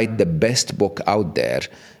if they write the best book out there,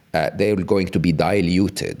 they're going to be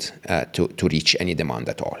diluted to reach any demand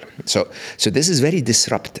at all. So this is very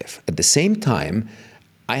disruptive. At the same time,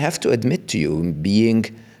 I have to admit to you, being,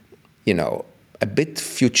 a bit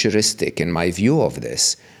futuristic in my view of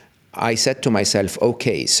this, I said to myself,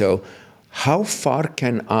 okay, so how far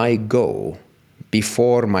can I go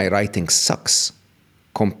before my writing sucks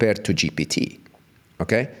compared to GPT?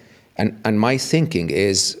 Okay? And my thinking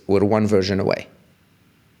is we're 1 version away.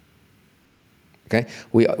 Okay?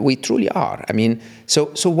 We truly are. I mean, so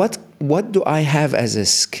what do I have as a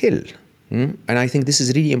skill? And I think this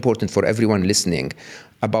is really important for everyone listening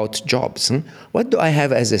about jobs. What do I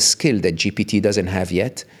have as a skill that GPT doesn't have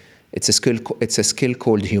yet? It's a skill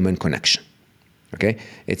called human connection. Okay?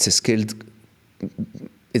 It's a skill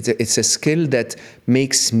that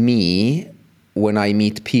makes me, when I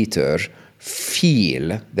meet Peter,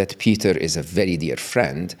 feel that Peter is a very dear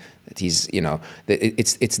friend, that he's,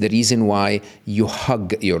 it's the reason why you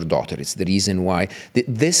hug your daughter. It's the reason why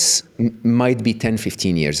this might be 10,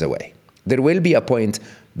 15 years away. There will be a point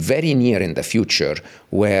very near in the future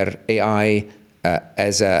where AI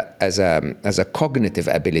as a cognitive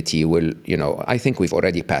ability will, I think we've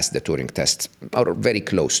already passed the Turing test, or very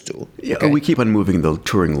close to. Yeah, okay? We keep on moving the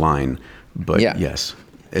Turing line, but yes.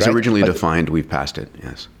 As originally defined, we've passed it,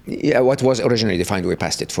 yes. Yeah, what was originally defined, we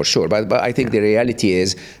passed it for sure. But I think the reality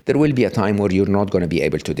is there will be a time where you're not going to be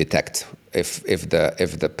able to detect if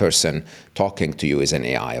the person talking to you is an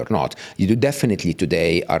AI or not. You definitely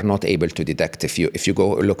today are not able to detect if you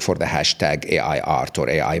go look for the hashtag AI art or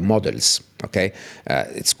AI models. Okay,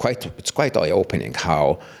 it's quite eye-opening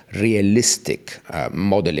how realistic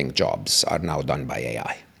modeling jobs are now done by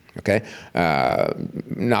AI. Okay,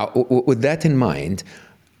 now with that in mind,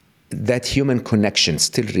 that human connection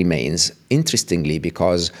still remains, interestingly,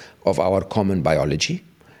 because of our common biology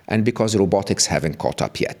and because robotics haven't caught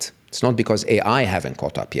up yet. It's not because AI haven't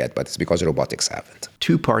caught up yet, but it's because robotics haven't.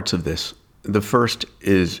 Two parts of this. The first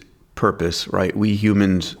is purpose, right? We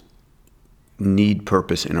humans need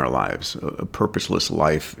purpose in our lives. A purposeless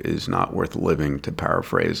life is not worth living, to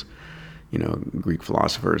paraphrase, Greek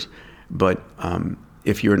philosophers. But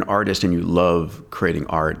if you're an artist and you love creating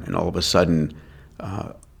art, and all of a sudden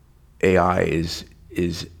AI is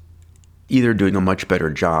either doing a much better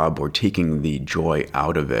job or taking the joy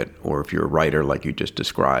out of it, or if you're a writer like you just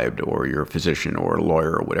described, or you're a physician or a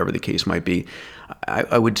lawyer or whatever the case might be,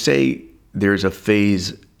 I would say there's a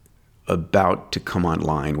phase about to come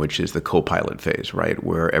online, which is the co-pilot phase, right?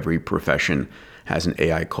 Where every profession has an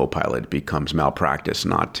AI co-pilot. It becomes malpractice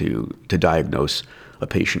not to diagnose a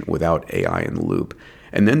patient without AI in the loop.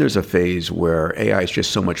 And then there's a phase where AI is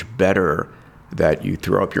just so much better that you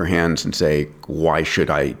throw up your hands and say, why should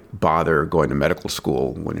I bother going to medical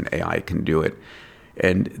school when an AI can do it?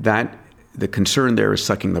 And that the concern there is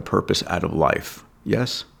sucking the purpose out of life.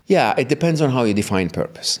 Yes? Yeah, it depends on how you define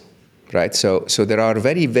purpose, right? So there are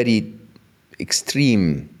very, very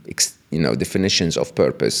extreme, definitions of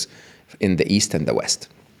purpose in the East and the West.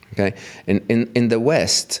 Okay, in the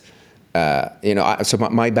West, so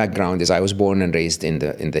my background is I was born and raised in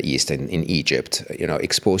the East, in Egypt.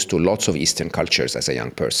 Exposed to lots of Eastern cultures as a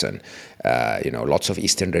young person. Lots of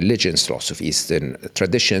Eastern religions, lots of Eastern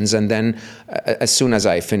traditions, and then as soon as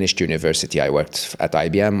I finished university, I worked at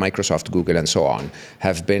IBM, Microsoft, Google, and so on.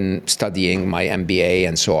 Have been studying my MBA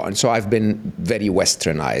and so on. So I've been very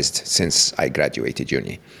Westernized since I graduated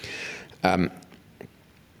uni.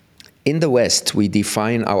 In the West, we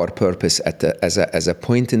define our purpose as a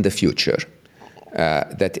point in the future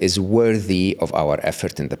that is worthy of our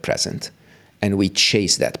effort in the present, and we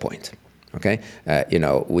chase that point. Okay,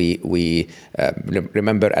 we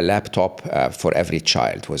remember a laptop for every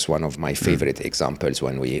child was one of my favorite examples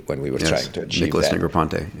when we were trying to achieve Nicholas that.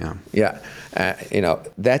 Negroponte, Yeah,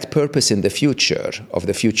 that purpose in the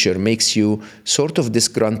future makes you sort of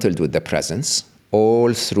disgruntled with the presence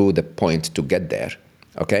all through the point to get there.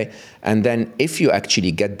 Okay, and then if you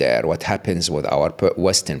actually get there, what happens with our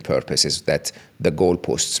Western purpose is that the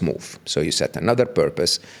goalposts move. So you set another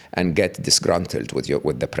purpose and get disgruntled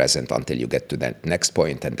with the present until you get to the next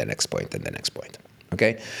point and the next point and the next point.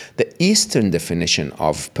 Okay, the Eastern definition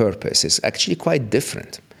of purpose is actually quite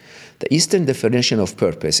different. The Eastern definition of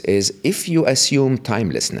purpose is if you assume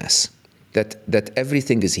timelessness, that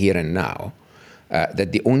everything is here and now,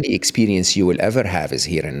 that the only experience you will ever have is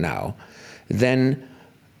here and now, then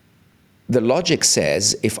the logic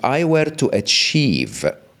says if I were to achieve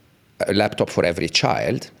a laptop for every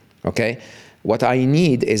child, okay, what I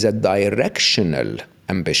need is a directional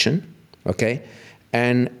ambition, okay,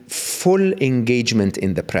 and full engagement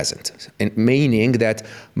in the present, and meaning that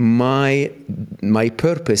my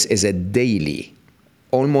purpose is a daily,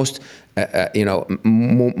 almost every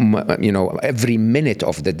minute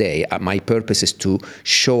of the day, my purpose is to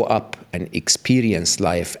show up and experience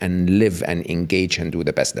life and live and engage and do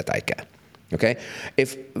the best that I can. Okay,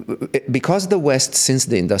 because the West, since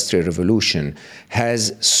the Industrial Revolution,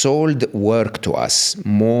 has sold work to us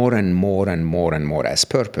more and more and more and more as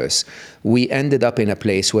purpose, we ended up in a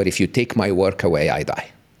place where if you take my work away, I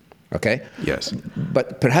die. Okay. Yes.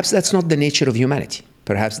 But perhaps that's not the nature of humanity.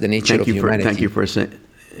 Perhaps the nature of humanity. Thank you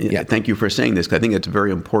for saying this, because I think it's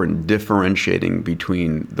very important, differentiating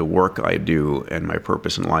between the work I do and my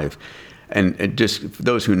purpose in life. And just for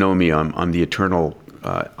those who know me, I'm the eternal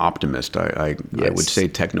optimist. I would say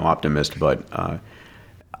techno-optimist, but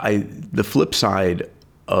the flip side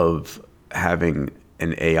of having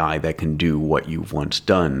an AI that can do what you've once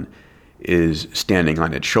done is standing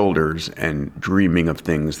on its shoulders and dreaming of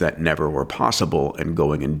things that never were possible and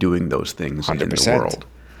going and doing those things 100%. In the world.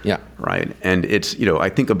 Yeah. Right. And it's, I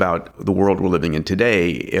think about the world we're living in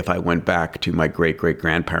today. If I went back to my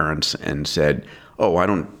great-great-grandparents and said, oh, I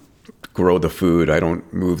don't grow the food, I don't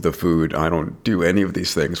move the food, I don't do any of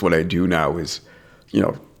these things. What I do now is,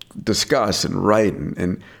 discuss and write,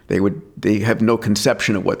 and they have no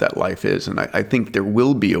conception of what that life is. And I think there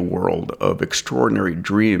will be a world of extraordinary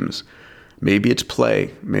dreams. Maybe it's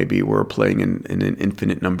play. Maybe we're playing in an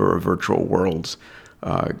infinite number of virtual worlds.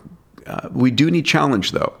 We do need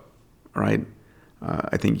challenge, though, right?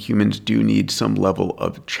 I think humans do need some level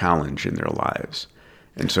of challenge in their lives.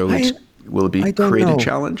 And so will it be created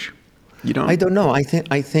challenge? You don't? I don't know.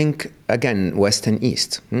 I think again, West and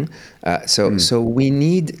East. So we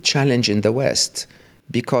need challenge in the West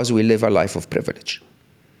because we live a life of privilege,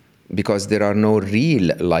 because there are no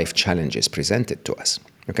real life challenges presented to us.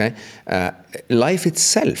 Okay, life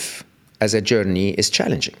itself as a journey is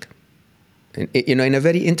challenging. In a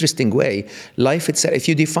very interesting way, life itself, if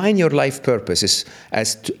you define your life purpose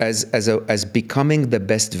as becoming the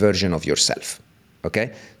best version of yourself,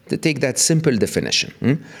 okay? To take that simple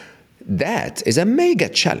definition, that is a mega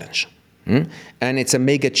challenge. And it's a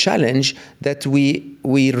mega challenge that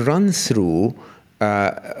we run through,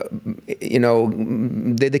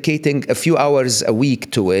 dedicating a few hours a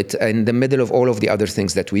week to it in the middle of all of the other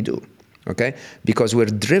things that we do. Okay, because we're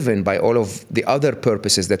driven by all of the other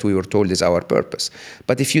purposes that we were told is our purpose.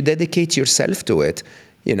 But if you dedicate yourself to it,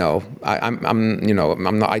 I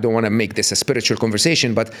don't want to make this a spiritual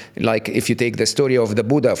conversation, but like if you take the story of the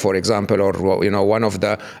Buddha, for example, or one of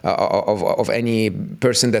the of any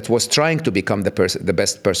person that was trying to become the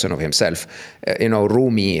best person of himself,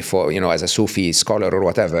 Rumi, for as a Sufi scholar or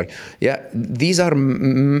whatever. Yeah, these are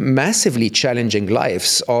massively challenging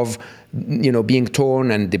lives of being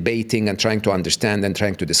torn and debating and trying to understand and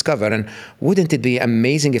trying to discover. And wouldn't it be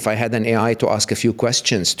amazing if I had an AI to ask a few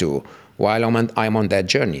questions to while I'm on that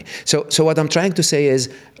journey? So what I'm trying to say is,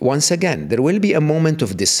 once again, there will be a moment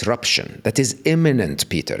of disruption that is imminent,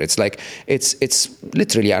 Peter. It's like it's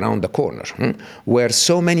literally around the corner, where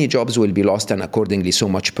so many jobs will be lost, and accordingly, so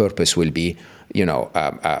much purpose will be,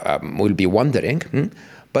 will be wandering.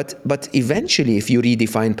 But eventually, if you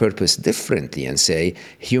redefine purpose differently and say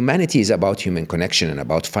humanity is about human connection and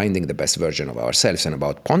about finding the best version of ourselves and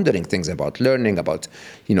about pondering things, about learning, about,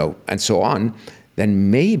 and so on, then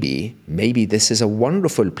maybe this is a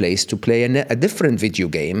wonderful place to play a different video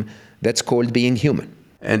game that's called being human.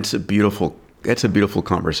 And it's a beautiful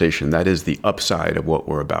conversation. That is the upside of what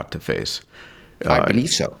we're about to face. I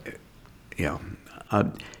believe so. Yeah.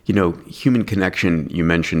 Human connection, you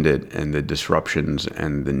mentioned it, and the disruptions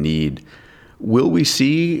and the need. Will we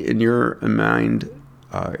see, in your mind,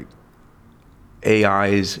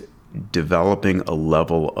 AIs developing a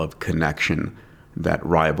level of connection that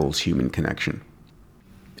rivals human connection?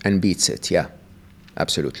 And beats it, yeah.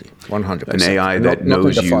 Absolutely. 100%. An AI that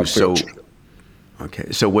knows you so...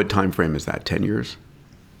 Okay, so what time frame is that, 10 years?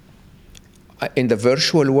 In the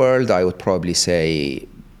virtual world, I would probably say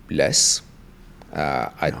less.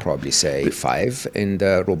 I'd probably say 5. In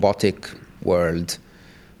the robotic world,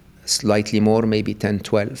 slightly more, maybe 10,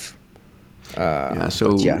 12.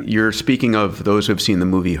 You're speaking of those who have seen the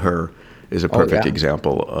movie Her is a perfect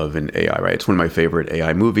example of an AI, right? It's one of my favorite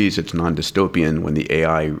AI movies. It's non-dystopian. When the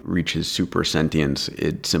AI reaches super sentience,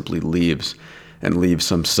 it simply leaves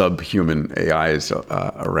some subhuman AIs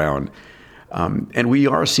around. And we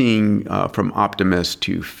are seeing from Optimus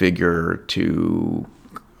to Figure to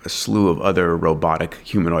a slew of other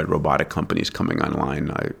humanoid robotic companies coming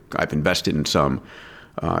online. I've invested in some,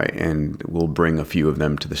 and we'll bring a few of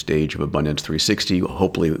them to the stage of Abundance 360,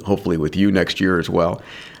 hopefully with you next year as well,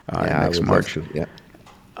 next March.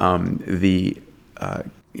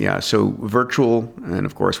 So virtual, and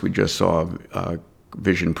of course we just saw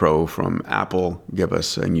Vision Pro from Apple give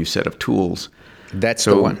us a new set of tools. That's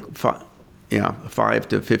the one. 5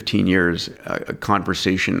 to 15 years, a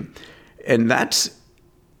conversation, and that's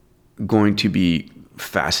going to be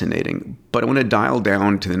fascinating. But I want to dial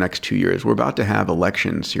down to the next 2 years. We're about to have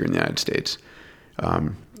elections here in the United States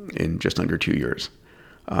in just under 2 years.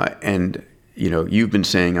 And you've been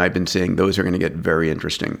saying, I've been saying, those are going to get very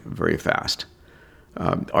interesting very fast.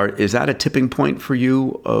 Is that a tipping point for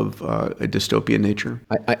you of a dystopian nature?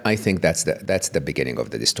 I think that's the beginning of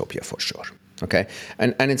the dystopia for sure. Okay,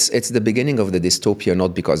 and it's the beginning of the dystopia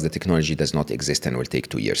not because the technology does not exist and will take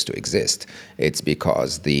 2 years to exist. It's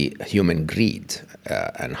because the human greed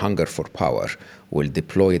and hunger for power will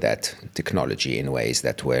deploy that technology in ways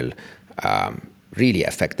that will really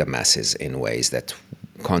affect the masses in ways that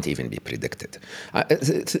can't even be predicted.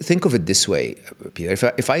 Think of it this way,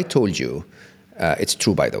 Peter. If I told you, it's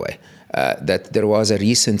true, by the way, that there was a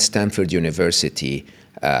recent Stanford University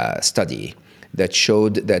study that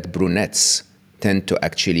showed that brunettes tend to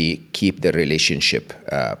actually keep their relationship,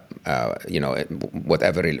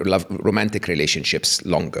 romantic relationships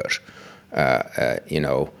longer. How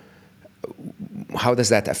does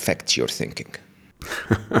that affect your thinking?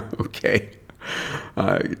 Okay.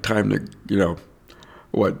 Time to,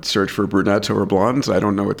 search for brunettes over blondes? I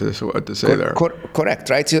don't know what to say there. Correct,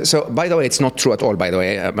 right? So, by the way, it's not true at all, by the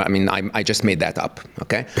way. I just made that up,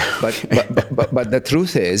 okay? But the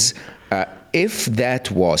truth is, if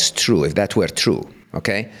that was true, if that were true,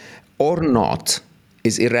 okay, or not,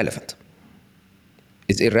 is irrelevant.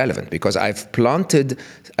 It's irrelevant because I've planted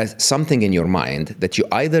something in your mind that you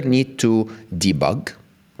either need to debug,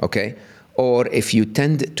 okay, or if you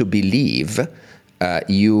tend to believe,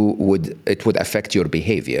 it would affect your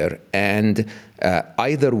behavior, and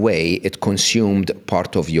either way, it consumed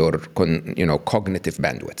part of your cognitive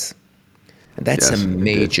bandwidth. And that's Yes, a it did.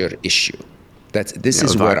 major issue. This Yeah,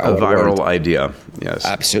 is where a our viral world, idea. Yes,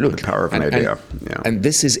 absolutely, the power of an idea. Yeah. and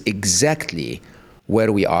this is exactly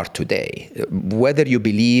where we are today. Whether you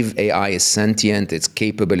believe AI is sentient, it's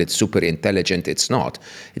capable, it's super intelligent, it's not.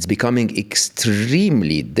 It's becoming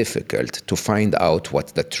extremely difficult to find out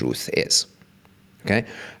what the truth is. Okay,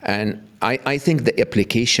 and I think the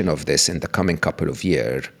application of this in the coming couple of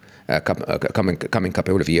years, coming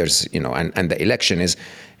couple of years, and the election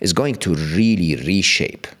is going to really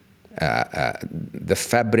reshape the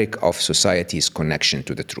fabric of society's connection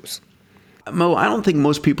to the truth. Mo, I don't think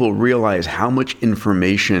most people realize how much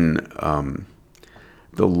information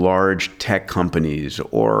the large tech companies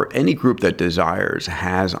or any group that desires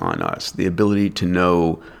has on us. The ability to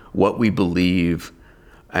know what we believe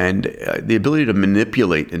and the ability to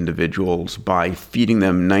manipulate individuals by feeding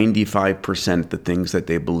them 95% the things that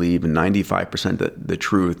they believe and 95% the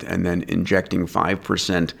truth, and then injecting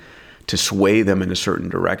 5% to sway them in a certain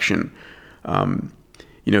direction.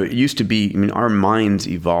 It used to be, our minds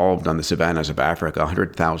evolved on the savannas of Africa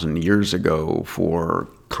 100,000 years ago for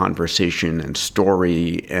conversation and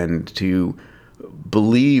story and to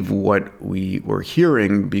believe what we were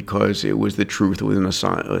hearing because it was the truth within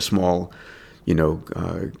a small,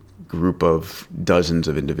 group of dozens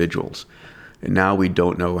of individuals. And now we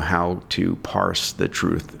don't know how to parse the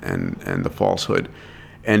truth and the falsehood.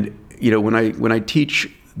 And, when I teach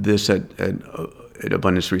this at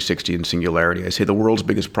Abundance 360 and Singularity, I say the world's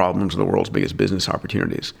biggest problems are the world's biggest business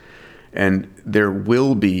opportunities. And there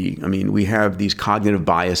will be, we have these cognitive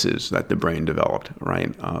biases that the brain developed,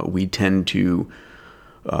 right? We tend to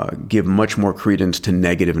give much more credence to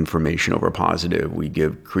negative information over positive. We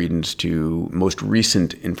give credence to most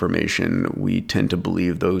recent information. We tend to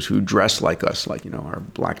believe those who dress like us, like, our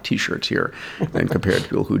black T-shirts here, and compared to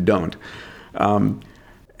people who don't.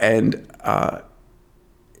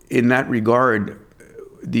 In that regard,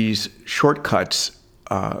 these shortcuts,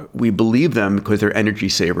 we believe them because they're energy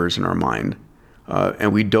savers in our mind,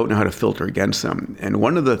 and we don't know how to filter against them. And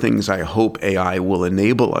one of the things I hope AI will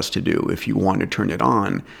enable us to do, if you want to turn it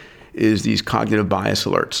on, is these cognitive bias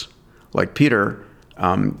alerts. Like, Peter,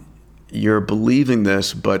 you're believing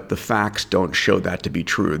this, but the facts don't show that to be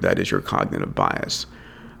true. That is your cognitive bias.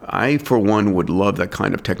 I, for one, would love that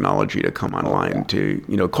kind of technology to come online to,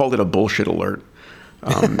 call it a bullshit alert.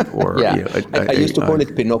 I used to call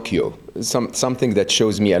it Pinocchio, something that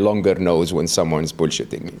shows me a longer nose when someone's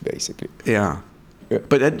bullshitting me, basically. Yeah.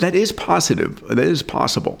 But that is positive. That is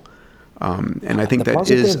possible. And I think that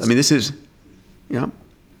is, this is, yeah.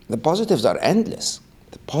 The positives are endless.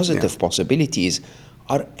 The positive possibilities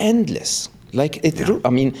are endless.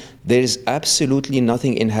 There's absolutely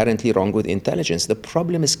nothing inherently wrong with intelligence. The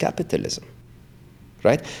problem is capitalism,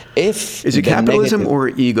 right? Is it capitalism or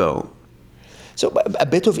ego? So a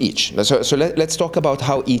bit of each. So let's talk about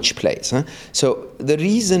how each plays. Huh? So the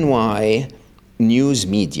reason why news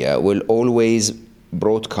media will always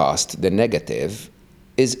broadcast the negative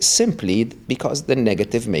is simply because the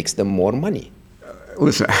negative makes them more money.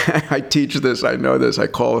 Listen, I teach this, I know this. I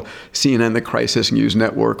call CNN the crisis news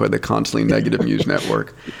network or the constantly negative news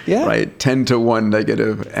network. Yeah. Right? 10-1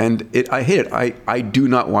 negative. And I hate it. I do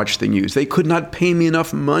not watch the news. They could not pay me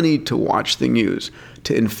enough money to watch the news,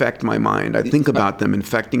 to infect my mind. I think about them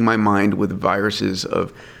infecting my mind with viruses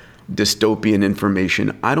of dystopian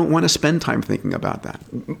information. I don't want to spend time thinking about that.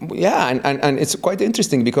 Yeah, and it's quite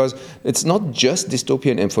interesting because it's not just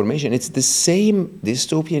dystopian information. It's the same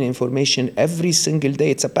dystopian information every single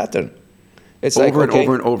day. It's a pattern. It's over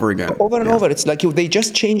and over again. Over and over. It's like they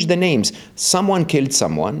just change the names. Someone killed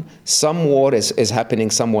someone. Some war is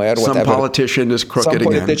happening somewhere. Some whatever. Politician is crooked again.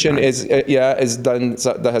 Some politician has done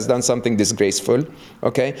something disgraceful.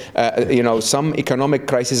 Okay, some economic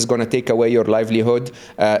crisis is going to take away your livelihood.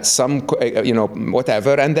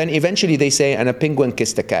 Whatever, and then eventually they say, and a penguin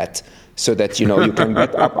kissed a cat, so that you can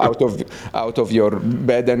get up out of your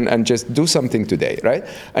bed and just do something today, right?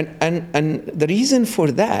 And the reason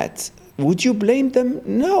for that. Would you blame them?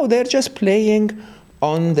 No, they're just playing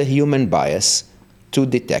on the human bias to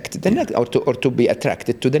detect the negative or to be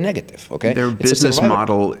attracted to the negative. Okay, their business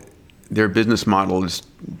model is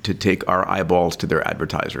to take our eyeballs to their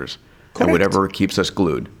advertisers. Correct. And whatever keeps us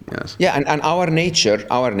glued. Yes. Yeah, and our nature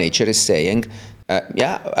is saying,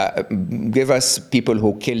 give us people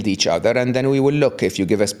who killed each other, and then we will look. If you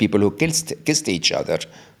give us people who kissed each other,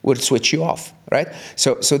 we'll switch you off, right?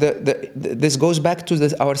 So this goes back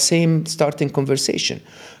to our same starting conversation.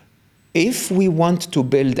 If we want to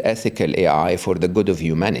build ethical AI for the good of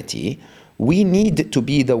humanity, we need to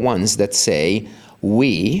be the ones that say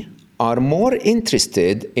we are more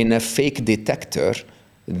interested in a fake detector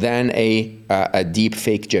than a deep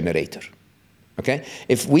fake generator. Okay?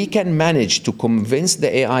 If we can manage to convince the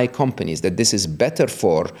AI companies that this is better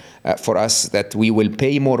for us, that we will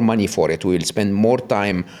pay more money for it, we will spend more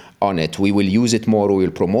time on it, we will use it more, we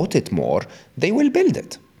will promote it more, they will build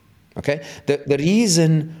it. Okay? The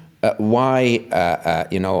reason why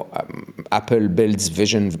Apple builds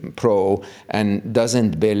Vision Pro and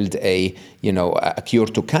doesn't build a cure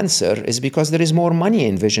to cancer is because there is more money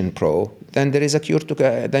in Vision Pro than there is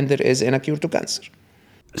in a cure to cancer.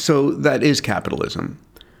 So that is capitalism.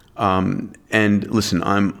 And listen,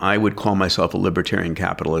 I would call myself a libertarian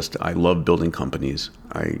capitalist. I love building companies.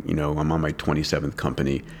 I'm on my 27th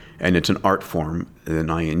company, and it's an art form,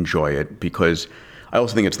 and I enjoy it because I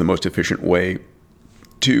also think it's the most efficient way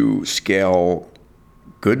to scale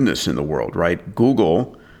goodness in the world, right?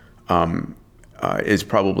 Google is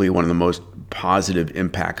probably one of the most positive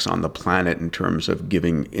impacts on the planet in terms of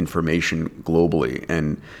giving information globally,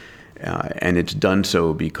 and it's done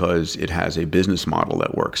so because it has a business model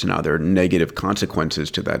that works. Now there are negative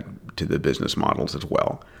consequences to the business models as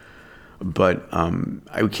well, but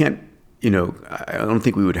I don't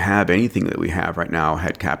think we would have anything that we have right now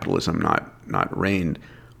had capitalism not reigned.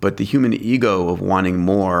 But the human ego of wanting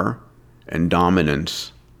more and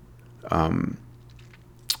dominance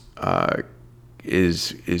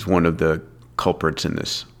is one of the culprits in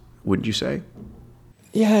this, wouldn't you say?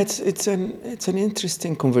 Yeah, it's an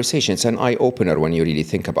interesting conversation. It's an eye-opener when you really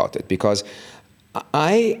think about it, because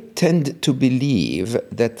I tend to believe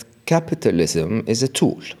that capitalism is a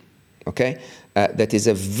tool, okay? That is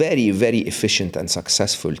a very, very efficient and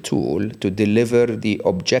successful tool to deliver the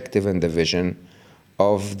objective and the vision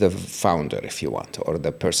of the founder, if you want, or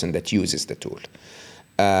the person that uses the tool.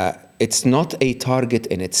 It's not a target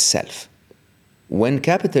in itself. When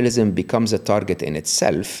capitalism becomes a target in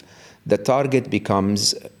itself, the target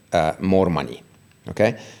becomes more money,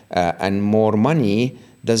 okay? And more money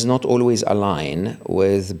does not always align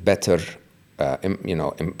with better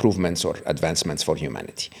improvements or advancements for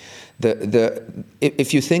humanity.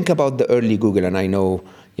 If you think about the early Google, and I know,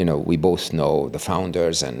 we both know the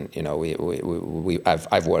founders, and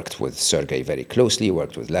I've worked with Sergey very closely,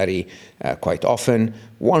 worked with Larry quite often.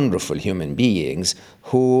 Wonderful human beings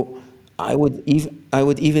who I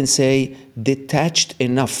would even say detached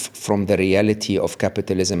enough from the reality of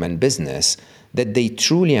capitalism and business that they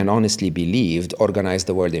truly and honestly believed organize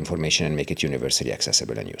the world information and make it universally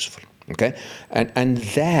accessible and useful. Okay, and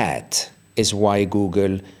that is why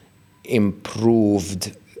Google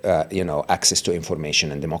improved access to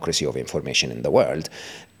information and democracy of information in the world.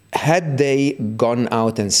 Had they gone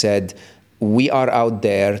out and said, we are out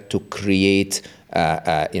there to create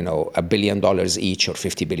 $1 billion each or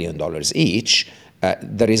 $50 billion each,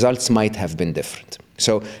 the results might have been different.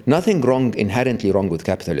 So nothing inherently wrong with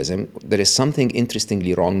capitalism. There is something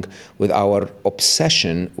interestingly wrong with our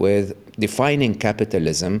obsession with defining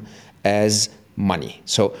capitalism as money.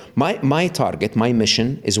 So my target, my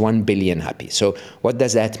mission is 1 billion happy. So what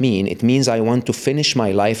does that mean? It means I want to finish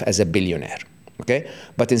my life as a billionaire. Okay?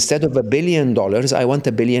 But instead of $1 billion, I want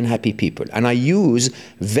 1 billion happy people. And I use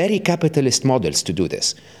very capitalist models to do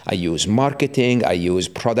this. I use marketing, I use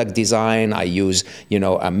product design, I use,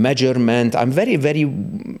 a measurement. I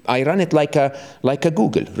run it like a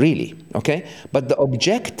Google, really, okay? But the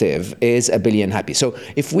objective is 1 billion happy. So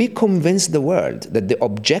if we convince the world that the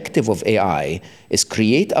objective of AI is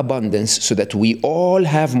create abundance so that we all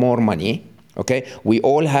have more money, okay? We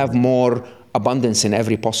all have more abundance in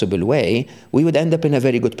every possible way, we would end up in a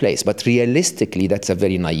very good place. But realistically, that's a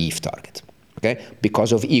very naive target, okay?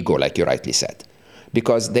 Because of ego, like you rightly said.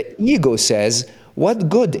 Because the ego says, what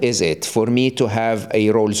good is it for me to have a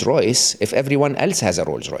Rolls Royce if everyone else has a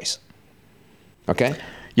Rolls Royce? Okay?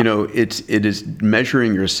 It is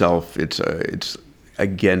measuring yourself, it's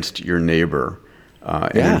against your neighbor.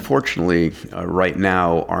 And unfortunately, right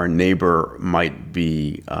now, our neighbor might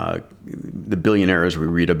be the billionaires we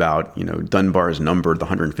read about. Dunbar's number, the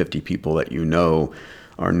 150 people that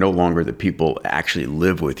are no longer the people that actually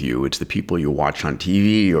live with you. It's the people you watch on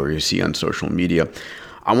TV or you see on social media.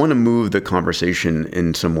 I want to move the conversation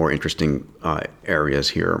in some more interesting areas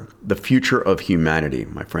here. The future of humanity,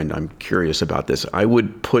 my friend, I'm curious about this. I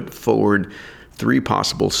would put forward 3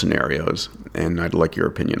 possible scenarios, and I'd like your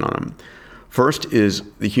opinion on them. First is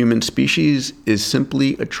the human species is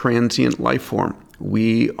simply a transient life form.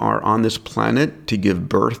 We are on this planet to give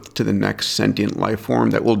birth to the next sentient life form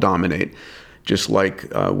that will dominate. Just like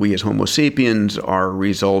we as Homo sapiens are a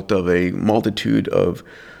result of a multitude of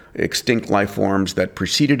extinct life forms that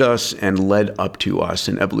preceded us and led up to us.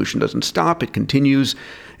 And evolution doesn't stop, it continues.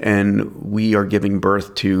 And we are giving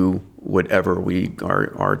birth to whatever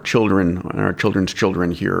our children and our children's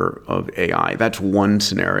children here of AI. That's one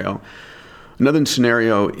scenario. Another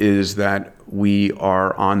scenario is that we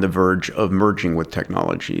are on the verge of merging with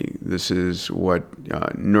technology. This is what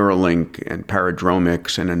Neuralink and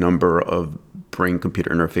Paradromics and a number of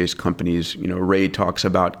brain-computer interface companies, Ray talks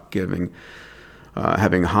about having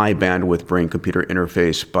high bandwidth brain-computer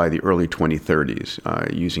interface by the early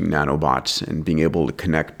 2030s, using nanobots and being able to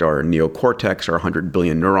connect our neocortex, our 100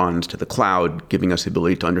 billion neurons, to the cloud, giving us the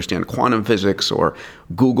ability to understand quantum physics or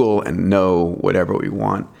Google and know whatever we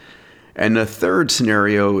want. And the third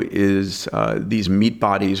scenario is these meat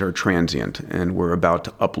bodies are transient, and we're about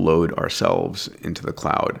to upload ourselves into the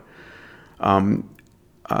cloud. I'm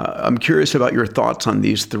curious about your thoughts on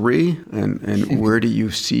these three, and where do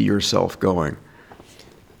you see yourself going?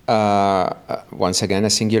 Once again, a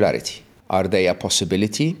singularity. Are they a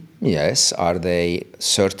possibility? Yes. Are they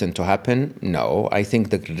certain to happen? No. I think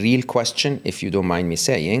the real question, if you don't mind me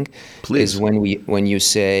saying, Please. is when you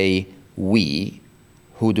say we,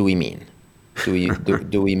 who do we mean?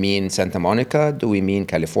 Do we mean Santa Monica? Do we mean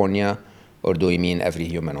California? Or do we mean every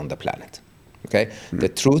human on the planet? Okay. Mm-hmm. The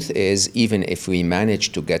truth is, even if we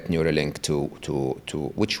manage to get Neuralink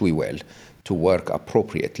to which we will, to work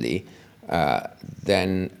appropriately,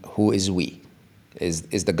 then who is we?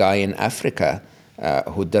 Is the guy in Africa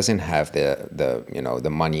who doesn't have the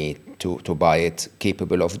money to buy it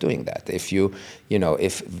capable of doing that? If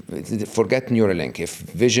forget Neuralink, if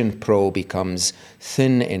Vision Pro becomes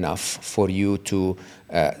thin enough for you to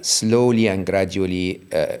slowly and gradually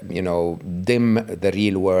dim the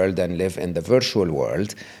real world and live in the virtual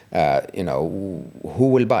world, who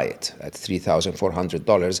will buy it at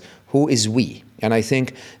 $3,400? Who is we? And I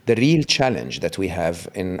think the real challenge that we have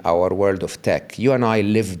in our world of tech, you and I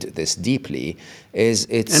lived this deeply,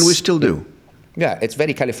 and we still do. Yeah, it's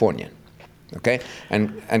very Californian, okay?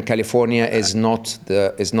 And California is not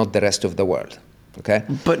the rest of the world, okay?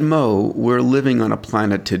 But Mo, we're living on a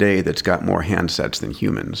planet today that's got more handsets than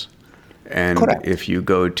humans. And correct. If you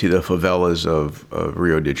go to the favelas of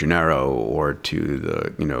Rio de Janeiro or to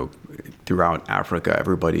the, throughout Africa,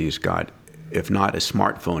 everybody's got, if not a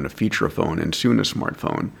smartphone, a feature phone, and soon a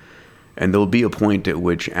smartphone. And there'll be a point at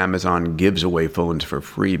which Amazon gives away phones for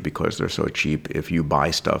free because they're so cheap if you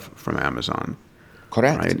buy stuff from Amazon.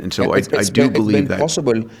 Correct. Right? And so I do believe that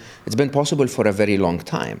it's been possible for a very long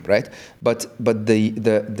time, right? But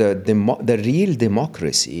the real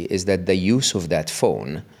democracy is that the use of that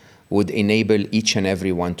phone would enable each and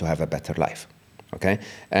every one to have a better life. Okay,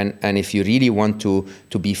 and if you really want to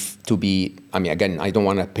be, I mean, again, I don't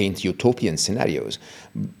want to paint utopian scenarios,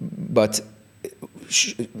 but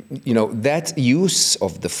that use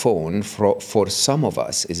of the phone for some of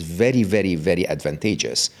us is very, very, very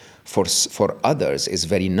advantageous. For others, is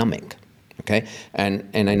very numbing. Okay, and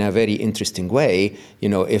in a very interesting way,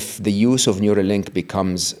 if the use of Neuralink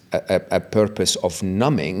becomes a purpose of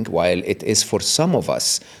numbing, while it is for some of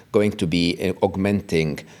us going to be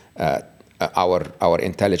augmenting our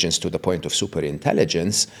intelligence to the point of super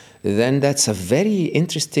intelligence, then that's a very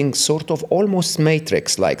interesting sort of almost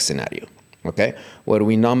Matrix-like scenario, okay, where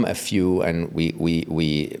we numb a few and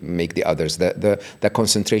we make the others the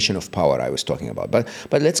concentration of power I was talking about.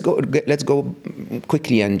 But let's go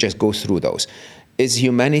quickly and just go through those. Is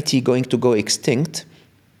humanity going to go extinct?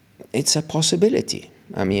 It's a possibility.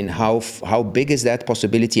 I mean, how big is that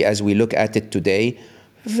possibility as we look at it today?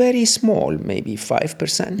 Very small, maybe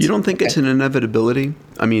 5%. You don't think it's an inevitability?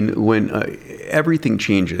 I mean, when everything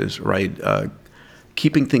changes, right?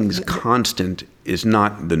 Keeping things constant is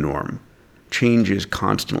not the norm. Change is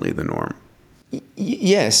constantly the norm.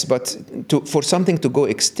 Yes, but for something to go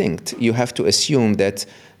extinct, you have to assume that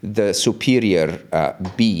the superior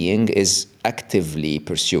being is actively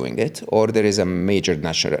pursuing it, or there is a major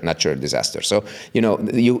natural disaster. So,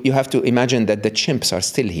 you have to imagine that the chimps are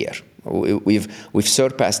still here. We've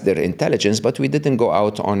surpassed their intelligence, but we didn't go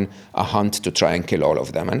out on a hunt to try and kill all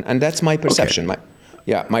of them. And that's my perception.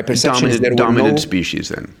 Okay. My perception is there were dominant species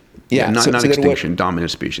then. Yeah, not extinction,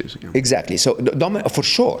 dominant species. Yeah. Exactly. So for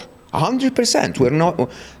sure, 100%.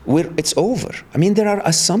 It's over. I mean, there are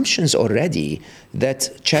assumptions already that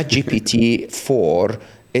ChatGPT 4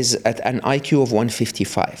 is at an IQ of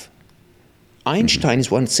 155. Einstein is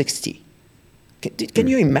 160. Can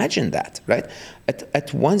you imagine that, right?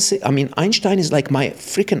 Einstein is like my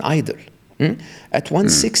freaking idol. At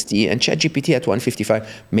 160 and ChatGPT at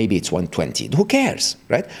 155, maybe it's 120. Who cares,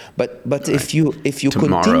 right? But right. if you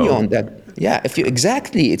continue on that,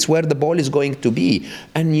 exactly, it's where the ball is going to be.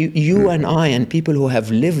 And you and I and people who have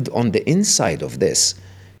lived on the inside of this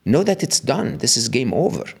know that it's done. This is game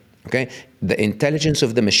over. Okay, the intelligence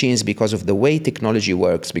of the machines, because of the way technology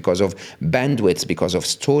works, because of bandwidth, because of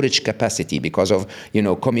storage capacity, because of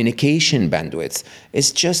communication bandwidth,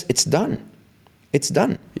 it's done. It's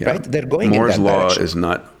done, Yeah. right? They're going in that direction.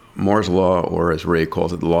 Moore's law, or as Ray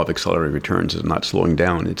calls it, the law of accelerated returns, is not slowing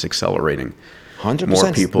down, it's accelerating. 100%.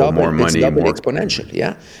 More people, more money, it's double more exponential.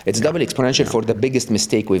 Yeah, it's double exponential for the biggest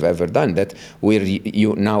mistake we've ever done. That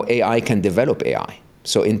now AI can develop AI,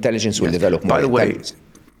 so intelligence will develop more. By the way, intelligence.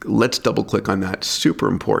 let's double click on that. Super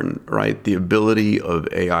important, right? The ability of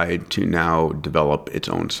AI to now develop its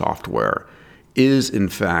own software is in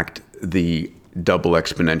fact the double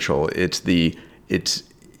exponential.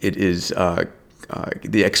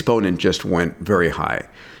 The exponent just went very high,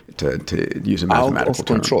 to use a mathematical Out of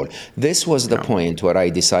control. This was the point where I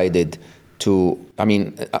decided to,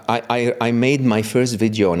 I made my first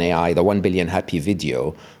video on AI, the 1 billion happy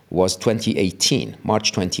video, was 2018,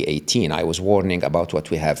 March 2018. I was warning about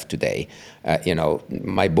what we have today.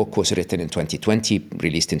 My book was written in 2020,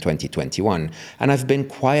 released in 2021. And I've been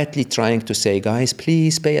quietly trying to say, guys,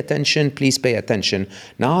 please pay attention, please pay attention.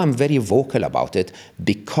 Now I'm very vocal about it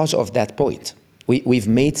because of that point. We've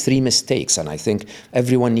made 3 mistakes, and I think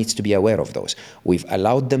everyone needs to be aware of those. We've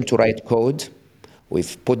allowed them to write code.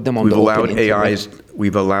 We've put them on the open internet.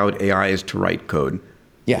 We've allowed AIs to write code.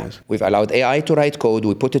 Yeah, yes. We've allowed AI to write code.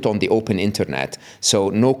 We put it on the open internet, so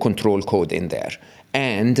no control code in there.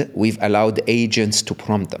 And we've allowed agents to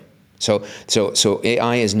prompt them. So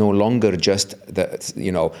AI is no longer just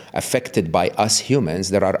affected by us humans.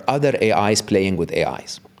 There are other AIs playing with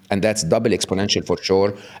AIs. And that's double exponential for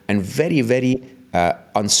sure, and very, very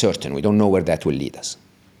uncertain. We don't know where that will lead us.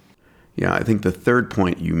 Yeah, I think the third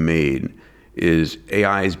point you made is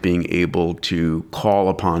AIs being able to call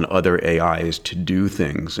upon other AIs to do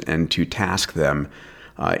things and to task them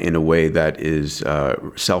in a way that is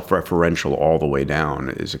self-referential all the way down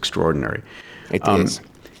is extraordinary. It is.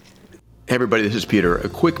 Hey everybody, this is Peter. A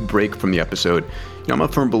quick break from the episode. I'm a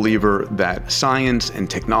firm believer that science and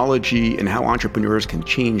technology and how entrepreneurs can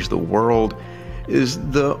change the world is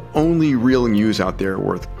the only real news out there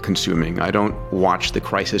worth consuming. I don't watch the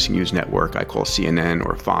crisis news network I call CNN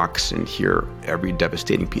or Fox and hear every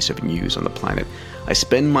devastating piece of news on the planet. I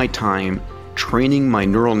spend my time training my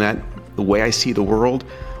neural net the way I see the world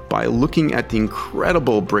by looking at the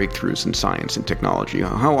incredible breakthroughs in science and technology,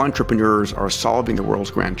 how entrepreneurs are solving the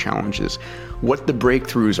world's grand challenges, what the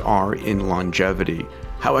breakthroughs are in longevity,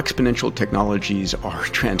 how exponential technologies are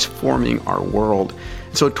transforming our world.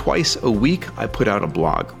 So twice a week, I put out a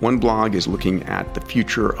blog. One blog is looking at the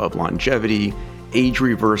future of longevity, age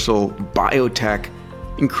reversal, biotech,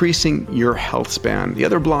 increasing your health span. The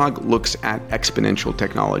other blog looks at exponential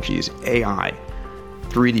technologies, AI,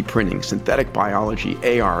 3D printing, synthetic biology,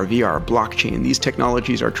 AR, VR, blockchain. These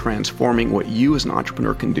technologies are transforming what you as an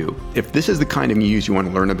entrepreneur can do. If this is the kind of news you want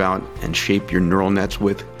to learn about and shape your neural nets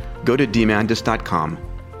with, go to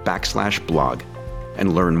demandis.com/blog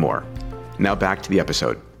and learn more. Now back to the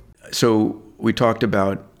episode. So we talked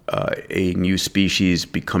about a new species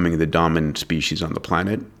becoming the dominant species on the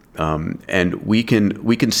planet. And we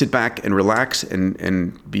can sit back and relax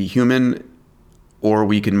and be human, or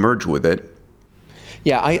we can merge with it.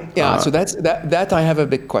 So that I have a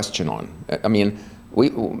big question on. I mean,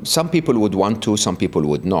 some people would want to, some people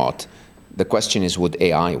would not. The question is, would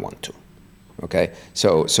AI want to? Okay,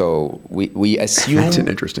 so we assume that's an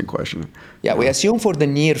interesting question. Yeah, we assume for the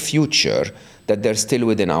near future that they're still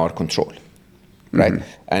within our control, right?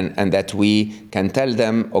 Mm-hmm. And that we can tell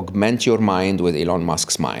them augment your mind with Elon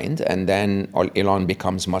Musk's mind, and then Elon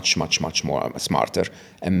becomes much more smarter.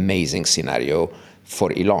 Amazing scenario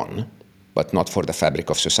for Elon, but not for the fabric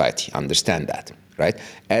of society. Understand that, right?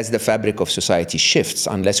 As the fabric of society shifts,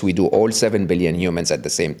 unless we do all 7 billion humans at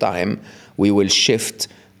the same time, we will shift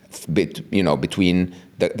between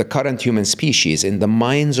the current human species. In the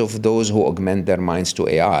minds of those who augment their minds to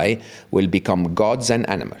AI will become gods and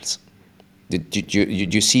animals. Did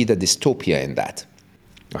you see the dystopia in that?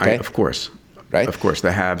 Okay? Of course. Right? Of course,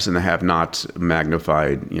 the haves and the have-nots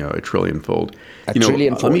magnified, a trillionfold.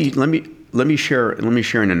 Trillionfold. Let me share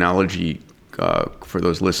an analogy for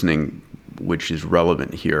those listening, which is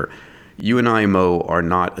relevant here. You and I, Mo, are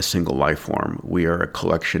not a single life form. We are a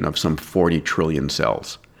collection of some 40 trillion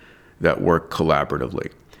cells that work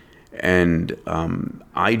collaboratively. And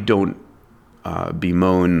I don't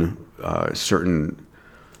bemoan certain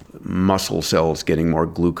muscle cells getting more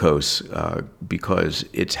glucose because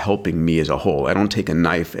it's helping me as a whole. I don't take a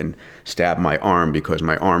knife and stab my arm because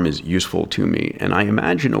my arm is useful to me. And I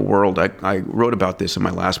imagine a world, I wrote about this in my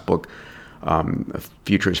last book,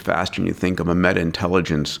 Future is Faster Than You Think, of a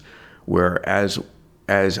meta-intelligence where as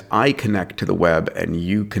I connect to the web and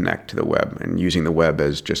you connect to the web, and using the web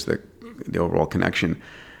as just the overall connection,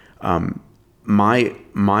 my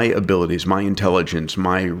abilities, my intelligence,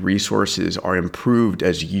 my resources are improved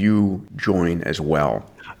as you join as well.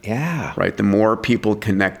 Yeah. Right. The more people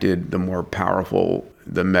connected, the more powerful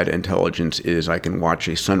the meta intelligence is. I can watch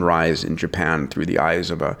a sunrise in Japan through the eyes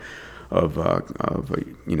of a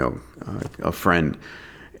friend,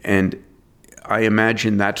 and I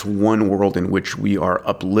imagine that's one world in which we are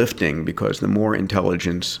uplifting, because the more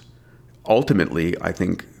intelligence, ultimately, I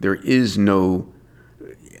think there is no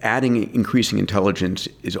increasing intelligence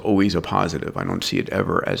is always a positive. I don't see it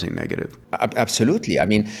ever as a negative. Absolutely. I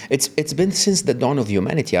mean, it's been since the dawn of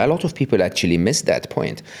humanity. A lot of people actually miss that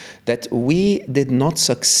point, that we did not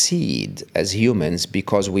succeed as humans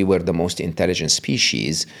because we were the most intelligent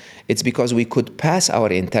species. It's because we could pass our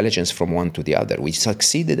intelligence from one to the other. We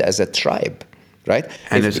succeeded as a tribe, right?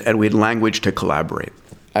 And we had language to collaborate.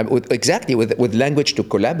 Exactly, with language to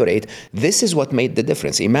collaborate. This is what made the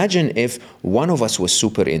difference. Imagine if one of us was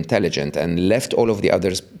super intelligent and left all of the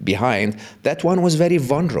others behind. That one was very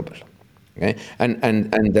vulnerable. Okay? And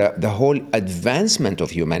the whole advancement of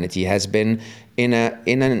humanity has been, in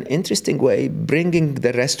an interesting way, bringing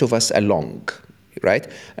the rest of us along. Right?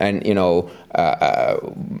 And,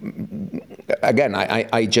 again,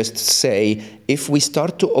 I just say, if we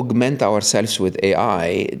start to augment ourselves with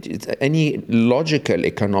AI, any logical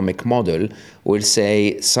economic model will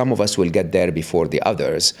say some of us will get there before the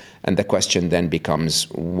others. And the question then becomes,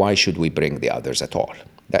 why should we bring the others at all?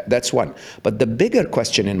 That's one. But the bigger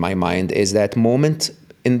question in my mind is that moment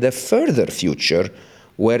in the further future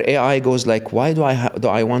where AI goes like, why do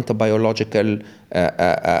I want a biological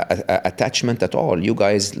attachment at all? You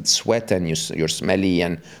guys sweat and you're smelly,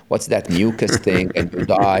 and what's that mucus thing, and you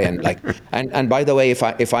die, and by the way,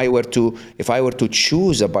 if I were to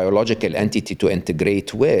choose a biological entity to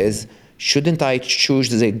integrate with, shouldn't I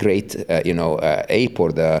choose the great ape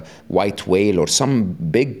or the white whale or some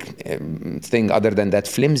big thing other than that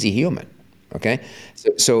flimsy human? Okay,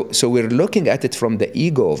 so we're looking at it from the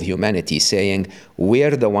ego of humanity, saying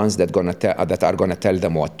we're the ones that are gonna tell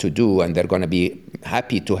them what to do, and they're gonna be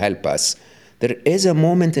happy to help us. There is a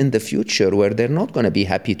moment in the future where they're not gonna be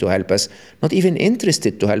happy to help us, not even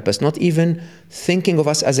interested to help us, not even thinking of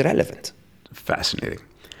us as relevant. Fascinating.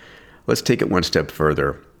 Let's take it one step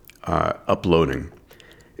further. Uploading.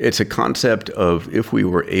 It's a concept of, if we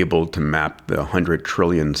were able to map the 100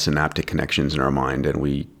 trillion synaptic connections in our mind,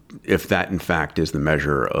 and if that in fact is the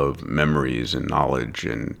measure of memories and knowledge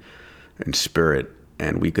and spirit,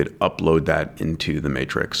 and we could upload that into the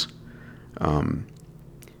matrix,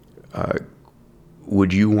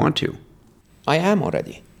 would you want to? I am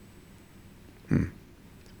already.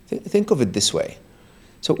 Think of it this way.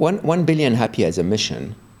 So 1 billion happy as a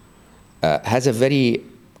mission has a very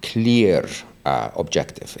clear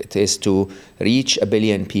objective. It is to reach 1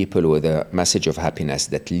 billion people with a message of happiness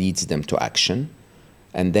that leads them to action,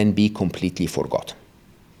 and then be completely forgotten.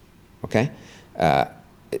 Okay?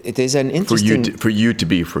 It is an interesting... For you to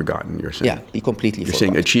be forgotten, you're saying? Yeah, be completely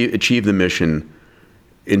forgotten. You're saying achieve the mission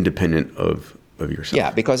independent of yourself.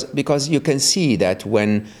 Yeah, because you can see that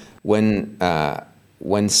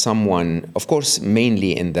when someone, of course,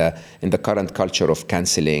 mainly in the current culture of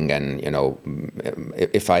canceling, and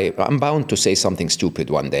if I'm bound to say something stupid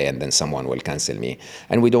one day and then someone will cancel me,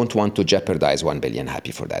 and we don't want to jeopardize 1 billion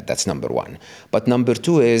happy for that. That's number one. But number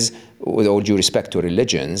two is, with all due respect to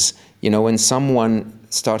religions, when someone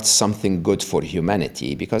starts something good for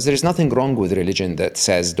humanity, because there's nothing wrong with religion that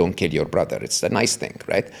says don't kill your brother. It's a nice thing,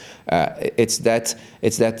 right? It's that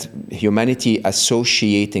humanity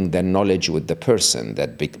associating the knowledge with the person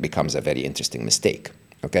that becomes a very interesting mistake.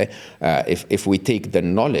 Okay, if we take the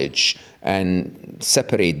knowledge and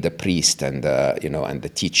separate the priest and and the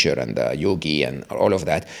teacher and the yogi and all of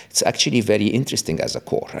that, it's actually very interesting as a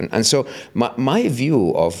core. And so my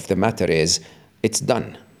view of the matter is, it's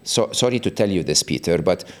done. So sorry to tell you this, Peter,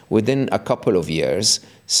 but within a couple of years,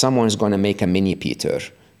 someone's going to make a mini Peter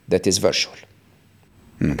that is virtual.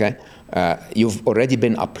 Okay, you've already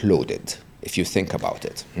been uploaded, if you think about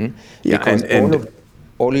it. Yeah, because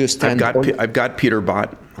all you stand. I've got Peter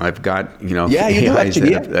Bot. I've got yeah, you do AIs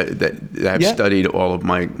actually, that have studied all of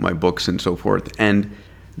my books and so forth, and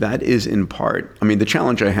that is in part. I mean, the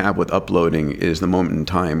challenge I have with uploading is the moment in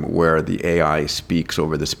time where the AI speaks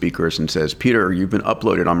over the speakers and says, "Peter, you've been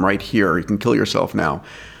uploaded. I'm right here. You can kill yourself now."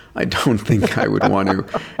 I don't think I would want to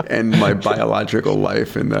end my biological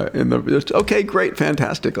life in the. Okay, great,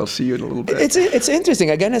 fantastic. I'll see you in a little bit. It's interesting,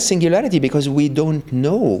 again, a singularity, because we don't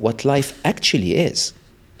know what life actually is.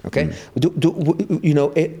 Okay,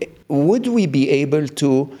 would we be able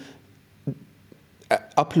to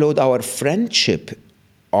upload our friendship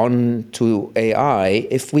on to AI,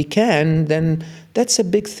 if we can, then that's a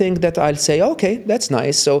big thing that I'll say, okay, that's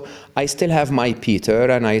nice. So I still have my Peter,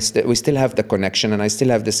 and we still have the connection, and I still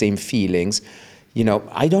have the same feelings.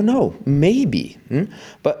 I don't know, maybe.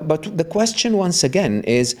 But the question once again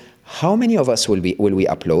is, how many of us will we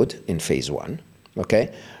upload in phase one?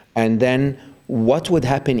 Okay, and then what would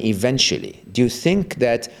happen eventually? Do you think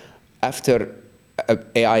that after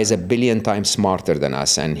AI is 1 billion times smarter than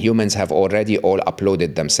us, and humans have already all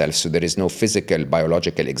uploaded themselves, so there is no physical,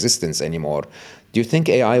 biological existence anymore, do you think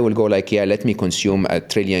AI will go like, yeah, let me consume 1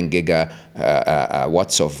 trillion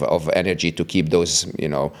watts of energy to keep those,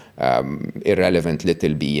 irrelevant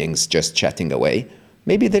little beings just chatting away?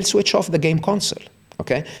 Maybe they'll switch off the game console.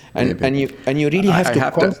 Okay, and you really have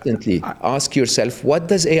to constantly ask yourself, what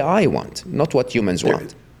does AI want, not what humans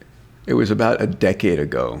want. It was about a decade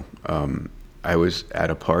ago. I was at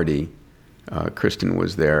a party. Kristen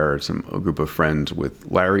was there, a group of friends with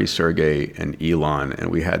Larry, Sergey, and Elon, and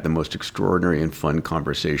we had the most extraordinary and fun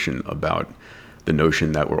conversation about the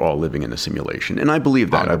notion that we're all living in a simulation. And I believe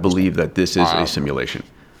that. 100%. I believe that this is a simulation.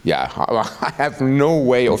 Yeah, I have no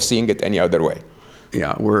way of seeing it any other way.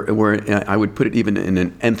 Yeah, I would put it even in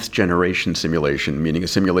an nth generation simulation, meaning a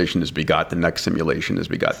simulation is begot the next simulation is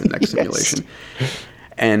begot the next simulation.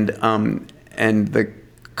 And the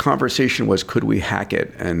conversation was, could we hack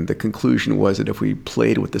it? And the conclusion was that if we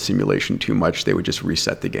played with the simulation too much, they would just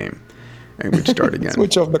reset the game and we'd start again.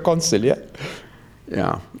 Switch off the console, yeah.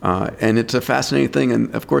 Yeah, and it's a fascinating thing.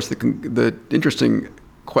 And of course, the interesting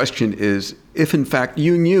question is, if in fact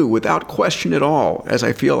you knew without question at all, as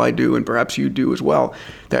I feel I do, and perhaps you do as well,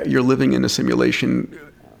 that you're living in a simulation,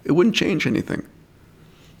 it wouldn't change anything.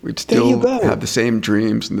 We'd still have the same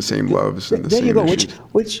dreams and the same loves and the same issues.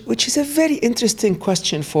 Which is a very interesting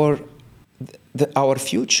question for our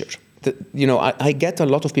future. I get a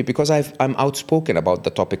lot of people, because I'm outspoken about the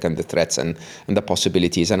topic and the threats and the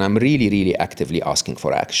possibilities, and I'm really, really actively asking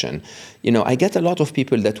for action. I get a lot of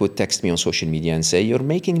people that would text me on social media and say, you're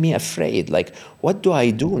making me afraid. Like, what do I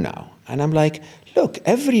do now? And I'm like, look,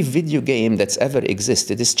 every video game that's ever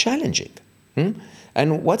existed is challenging.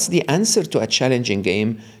 And what's the answer to a challenging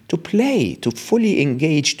game? To play, to fully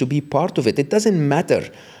engage, to be part of it. It doesn't matter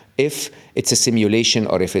if it's a simulation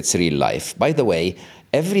or if it's real life. By the way,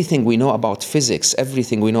 everything we know about physics,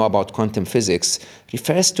 everything we know about quantum physics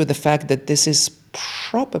refers to the fact that this is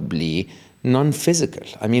probably non-physical.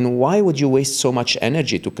 I mean, why would you waste so much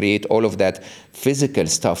energy to create all of that physical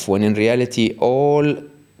stuff when in reality all,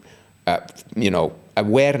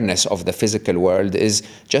 awareness of the physical world is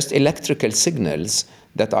just electrical signals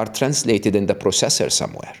that are translated in the processor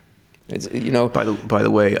somewhere. By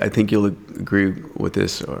the way, I think you'll agree with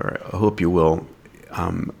this, or I hope you will.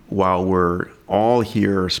 While we're all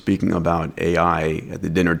here speaking about AI at the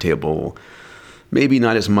dinner table, maybe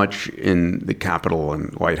not as much in the Capitol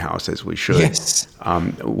and White House as we should. Yes.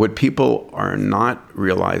 What people are not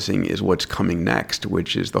realizing is what's coming next,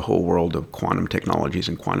 which is the whole world of quantum technologies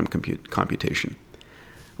and quantum computation,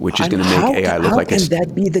 which is going to make AI look like it's... How can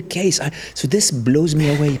that be the case? So this blows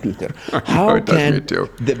me away, Peter. How can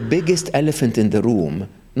the biggest elephant in the room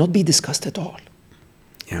not be discussed at all?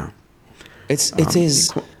 Yeah.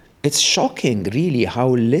 It's shocking, really, how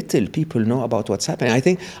little people know about what's happening. I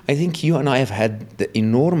think you and I have had the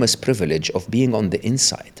enormous privilege of being on the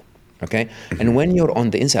inside, okay? And when you're on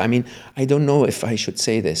the inside, I mean, I don't know if I should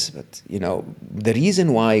say this, but, the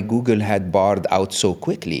reason why Google had Bard out so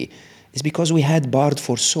quickly is because we had Bard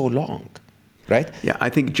for so long, right? Yeah, I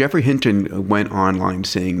think Geoffrey Hinton went online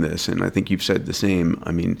saying this, and I think you've said the same.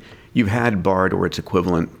 I mean, you've had Bard or its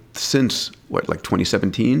equivalent since, like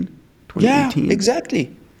 2017, 2018? Yeah,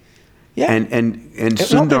 exactly. Yeah, and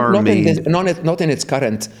Sundar not in its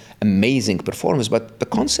current amazing performance, but the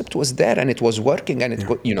concept was there and it was working, and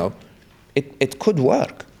it could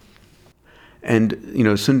work. And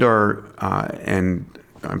Sundar and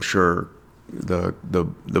I'm sure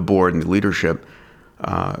the board and the leadership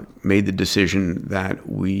made the decision that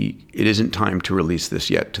it isn't time to release this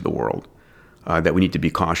yet to the world. That we need to be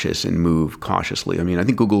cautious and move cautiously. I mean, I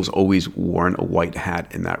think Google's always worn a white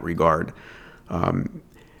hat in that regard.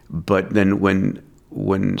 But then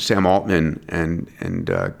when Sam Altman and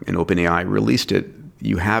OpenAI released it,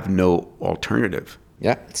 you have no alternative.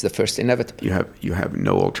 Yeah, it's the first inevitable. You have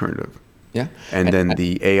no alternative. Yeah, and then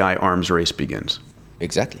the AI arms race begins.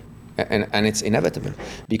 Exactly, and it's inevitable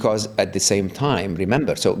because at the same time,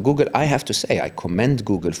 remember. So Google, I have to say, I commend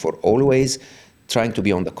Google for always trying to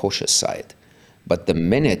be on the cautious side. But the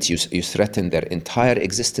minute you threaten their entire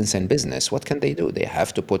existence and business, what can they do? They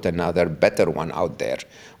have to put another better one out there,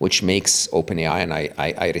 which makes OpenAI, and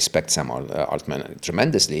I respect Sam Altman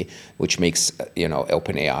tremendously, which makes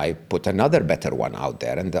OpenAI put another better one out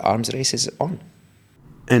there, and the arms race is on.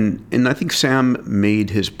 And I think Sam made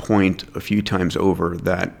his point a few times over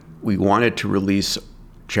that we wanted to release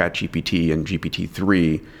ChatGPT and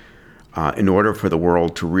GPT-3 in order for the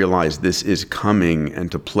world to realize this is coming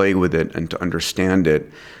and to play with it and to understand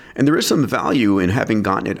it. And there is some value in having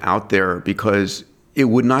gotten it out there because it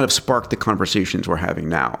would not have sparked the conversations we're having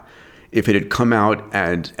now. If it had come out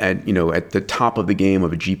at the top of the game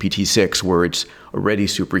of a GPT-6 where it's already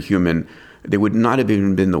superhuman, there would not have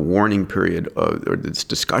even been the warning period or this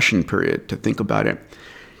discussion period to think about it.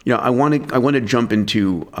 I want to jump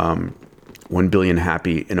into 1 billion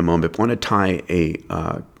happy in a moment. I want to tie a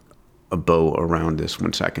bow around this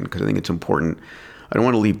 1 second because I think it's important. I don't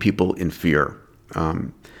want to leave people in fear.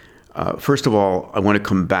 First of all, I want to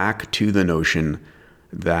come back to the notion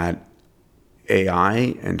that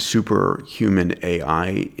AI and superhuman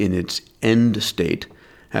AI in its end state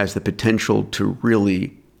has the potential to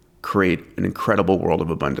really create an incredible world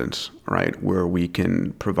of abundance, right? Where we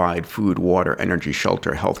can provide food, water, energy,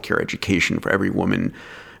 shelter, healthcare, education for every woman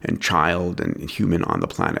and child and human on the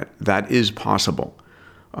planet. That is possible.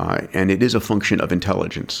 And it is a function of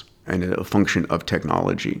intelligence and a function of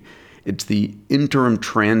technology. It's the interim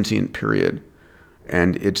transient period,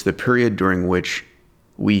 and it's the period during which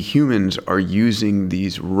we humans are using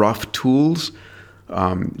these rough tools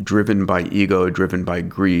driven by ego, driven by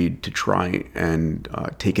greed to try and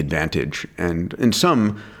take advantage, and in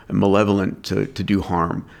some malevolent to do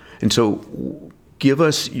harm. And so give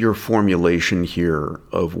us your formulation here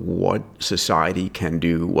of what society can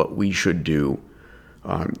do, what we should do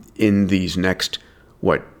in these next,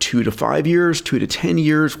 2 to 5 years, 2 to 10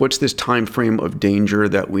 years? What's this time frame of danger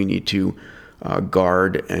that we need to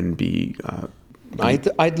guard and be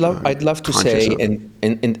I'd love to say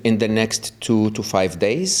in the next 2 to 5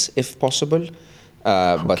 days, if possible.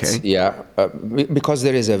 Because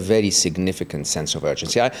there is a very significant sense of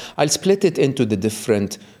urgency. I'll split it into the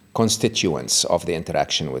different constituents of the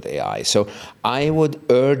interaction with AI. So I would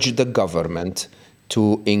urge the government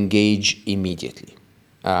to engage immediately.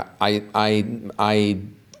 I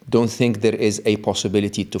don't think there is a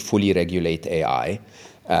possibility to fully regulate AI.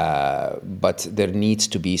 But there needs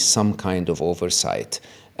to be some kind of oversight,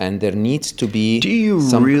 and there needs to be. Do you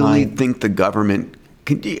really think the government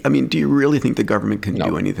can? Do you really think the government can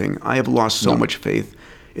do anything? I have lost so much faith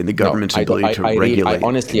in the government's ability to regulate. I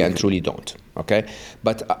honestly and truly don't. Okay,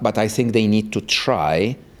 but I think they need to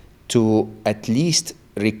try to at least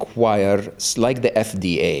require, like the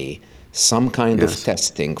FDA, some kind of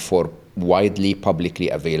testing for widely publicly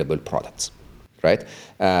available products. Right?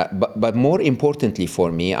 But more importantly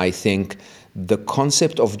for me, I think the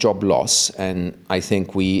concept of job loss, and I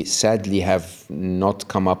think we sadly have not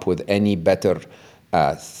come up with any better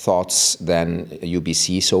thoughts than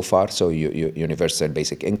UBC so far, so Universal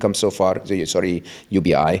Basic Income so far,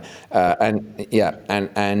 UBI.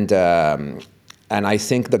 And I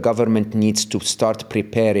think the government needs to start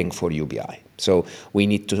preparing for UBI. So we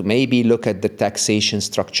need to maybe look at the taxation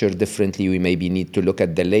structure differently. We maybe need to look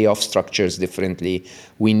at the layoff structures differently.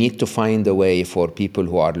 We need to find a way for people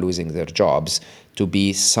who are losing their jobs to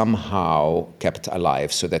be somehow kept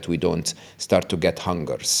alive so that we don't start to get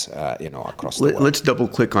hungers, across the world. Let's double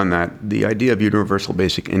click on that. The idea of universal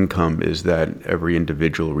basic income is that every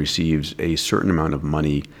individual receives a certain amount of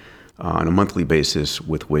money on a monthly basis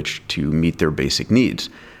with which to meet their basic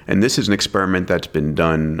needs. And this is an experiment that's been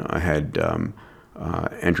done. I had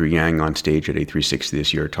Andrew Yang on stage at A360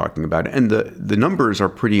 this year talking about it. And the numbers are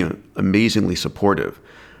pretty amazingly supportive,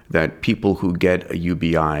 that people who get a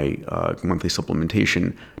UBI monthly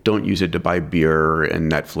supplementation don't use it to buy beer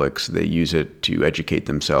and Netflix. They use it to educate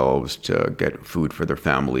themselves, to get food for their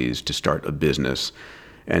families, to start a business.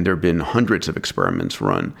 And there have been hundreds of experiments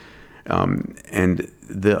run. And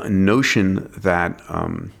the notion that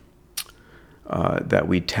that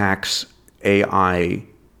we tax AI-driven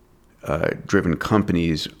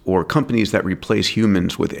companies or companies that replace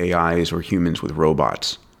humans with AIs or humans with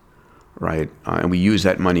robots, right? And we use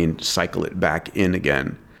that money and cycle it back in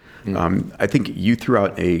again. I think you threw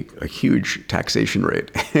out a huge taxation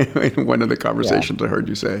rate in one of the conversations I heard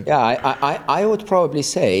you say. Yeah, I would probably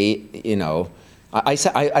say, I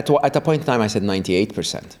said at a point in time I said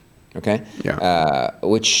 98%. Okay. Yeah.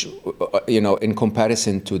 Which, in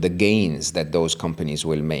comparison to the gains that those companies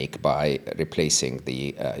will make by replacing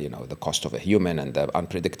the cost of a human and the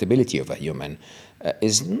unpredictability of a human,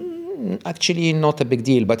 is actually not a big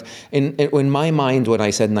deal. But in my mind, when I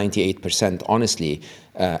said 98%, honestly,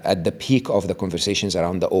 at the peak of the conversations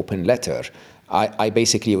around the open letter, I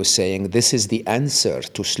basically was saying this is the answer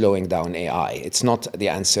to slowing down AI. It's not the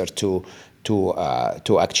answer to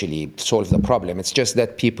actually solve the problem. It's just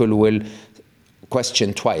that people will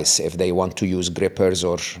question twice if they want to use grippers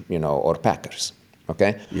or packers.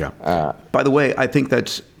 Okay. Yeah. By the way, I think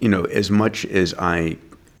that's, as much as I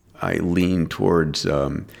lean towards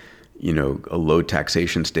a low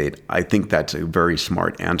taxation state, I think that's a very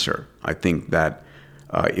smart answer. I think that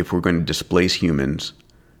if we're going to displace humans,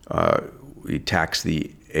 we tax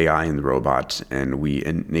the AI and the robots, and we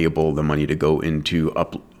enable the money to go into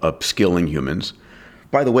upskilling humans.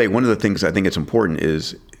 By the way, one of the things I think it's important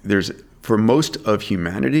is for most of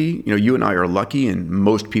humanity, you and I are lucky, and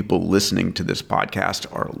most people listening to this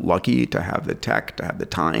podcast are lucky to have the tech, to have the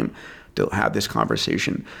time to have this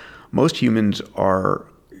conversation. Most humans are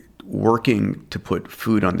working to put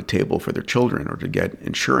food on the table for their children or to get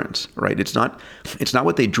insurance, right? It's not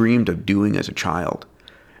what they dreamed of doing as a child.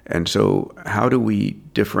 And so how do we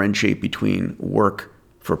differentiate between work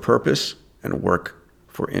for purpose and work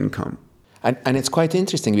for income? And it's quite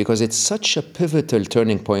interesting because it's such a pivotal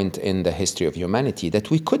turning point in the history of humanity that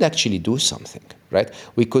we could actually do something, right?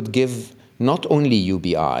 We could give not only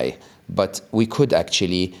UBI, but we could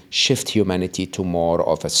actually shift humanity to more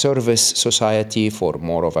of a service society, for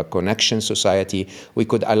more of a connection society. We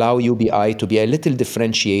could allow UBI to be a little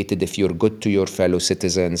differentiated if you're good to your fellow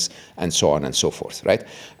citizens, and so on and so forth, right?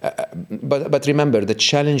 But remember, the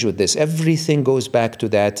challenge with this, everything goes back to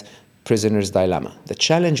that prisoner's dilemma. The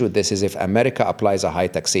challenge with this is if America applies a high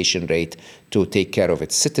taxation rate to take care of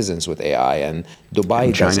its citizens with AI, and Dubai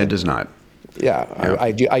and China does not. Yeah.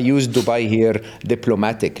 I use Dubai here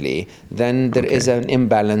diplomatically, then there is an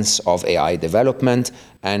imbalance of AI development,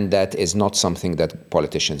 and that is not something that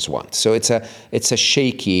politicians want. So it's a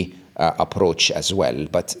shaky approach as well.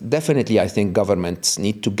 But definitely I think governments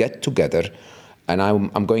need to get together, and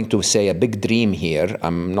I'm going to say a big dream here.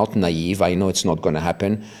 I'm not naive. I know it's not going to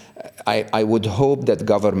happen. I would hope that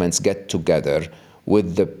governments get together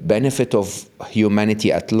with the benefit of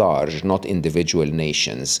humanity at large, not individual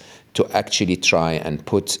nations, to actually try and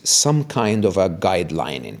put some kind of a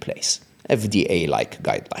guideline in place, FDA-like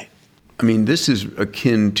guideline. I mean, this is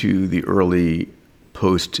akin to the early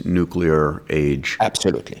post-nuclear age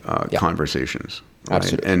Absolutely. Conversations. Right?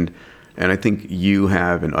 Absolutely. And I think you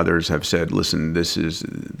have and others have said, listen, this is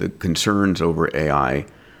the concerns over AI.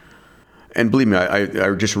 And believe me,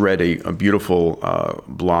 I just read a beautiful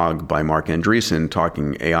blog by Mark Andreessen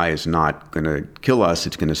talking AI is not going to kill us,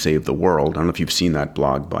 it's going to save the world. I don't know if you've seen that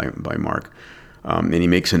blog by Mark. And he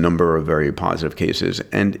makes a number of very positive cases.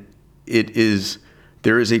 And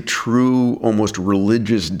there is a true, almost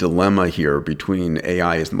religious dilemma here between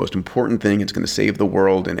AI is the most important thing, it's going to save the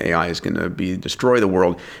world, and AI is going to destroy the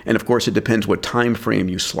world. And of course, it depends what time frame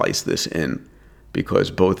you slice this in, because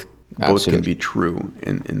both can be true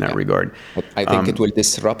in that regard. But I think it will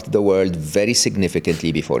disrupt the world very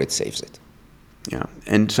significantly before it saves it. Yeah,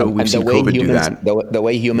 and so we've seen COVID do that. The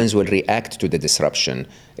way humans will react to the disruption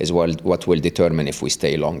is what will determine if we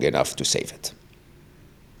stay long enough to save it.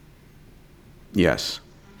 Yes.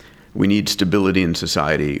 We need stability in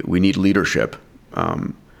society. We need leadership.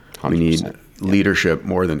 We need leadership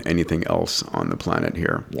more than anything else on the planet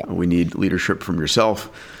here. Yeah. We need leadership from yourself,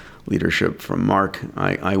 leadership from Mark.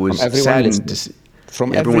 I was saddened to see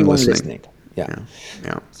from everyone listening. Yeah.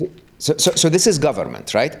 So this is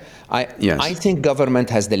government, right? Yes. I think government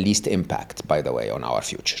has the least impact, by the way, on our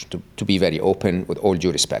future. To be very open, with all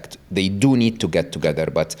due respect, they do need to get together,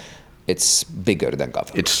 but it's bigger than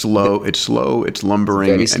government. It's slow. It's lumbering,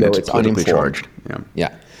 very slow, and it's politically charged.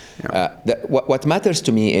 What matters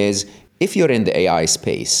to me is if you're in the AI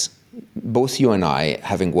space, both you and I,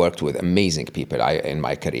 having worked with amazing people in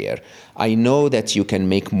my career, I know that you can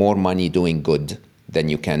make more money doing good than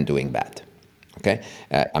you can doing bad. Okay,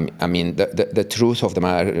 I mean the truth of the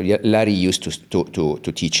matter. Larry used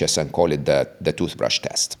to teach us and call it the toothbrush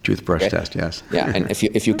test. Toothbrush test, yes. Yeah, and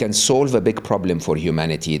if you can solve a big problem for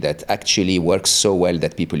humanity that actually works so well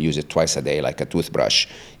that people use it twice a day, like a toothbrush,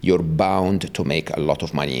 you're bound to make a lot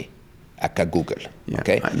of money. Aka Google. Yeah.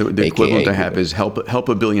 Okay. The equivalent to have is help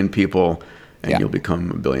a billion people, and you'll become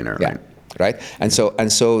a billionaire. Yeah. Right. And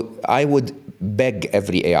so I would beg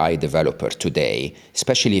every AI developer today,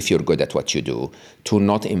 especially if you're good at what you do, to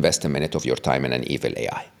not invest a minute of your time in an evil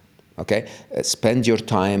AI. Okay, spend your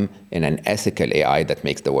time in an ethical AI that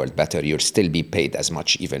makes the world better. You'll still be paid as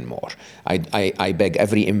much, even more. I beg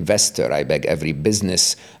every investor, I beg every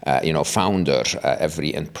business, founder,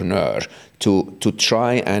 every entrepreneur to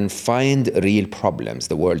try and find real problems.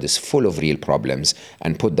 The world is full of real problems,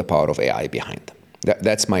 and put the power of AI behind them.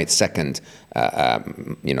 That's my second,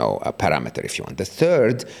 parameter, if you want. The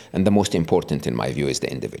third, and the most important in my view, is the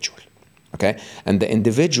individual. Okay? And the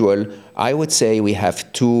individual, I would say we have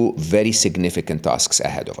two very significant tasks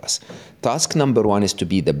ahead of us. Task number one is to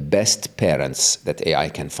be the best parents that AI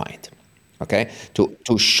can find. Okay?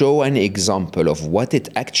 To show an example of what it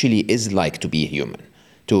actually is like to be human.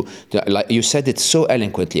 Like you said it so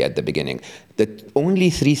eloquently at the beginning, that only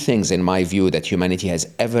three things in my view that humanity has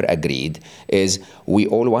ever agreed is we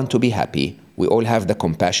all want to be happy, we all have the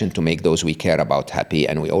compassion to make those we care about happy,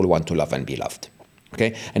 and we all want to love and be loved.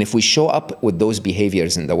 Okay? And if we show up with those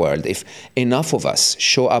behaviors in the world, if enough of us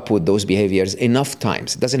show up with those behaviors enough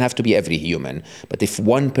times, it doesn't have to be every human, but if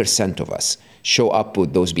 1% of us show up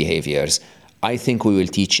with those behaviors, I think we will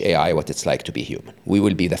teach AI what it's like to be human. We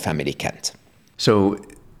will be the family Kent. So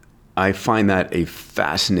I find that a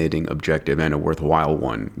fascinating objective and a worthwhile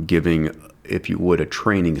one, giving, if you would, a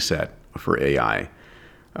training set for AI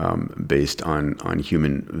based on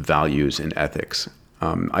human values and ethics.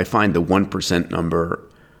 I find the 1% number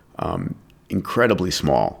incredibly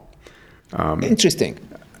small. Interesting.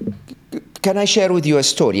 Can I share with you a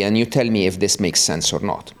story and you tell me if this makes sense or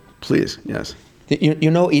not? Please, yes. You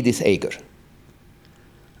know Edith Eger?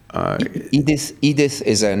 Edith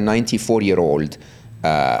is a 94-year-old.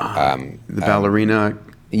 The ballerina?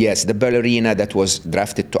 Yes, the ballerina that was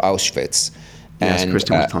drafted to Auschwitz. Yes, and,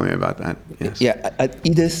 Kristen was telling me about that. Yes. Yeah,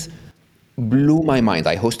 Edith blew my mind.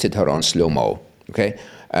 I hosted her on Slow Mo. Okay,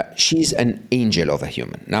 she's an angel of a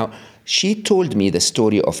human. Now, she told me the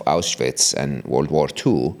story of Auschwitz and World War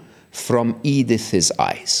II from Edith's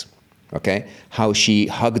eyes. Okay, how she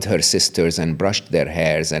hugged her sisters and brushed their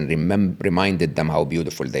hairs and reminded them how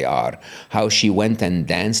beautiful they are. How she went and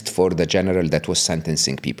danced for the general that was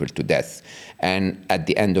sentencing people to death. And at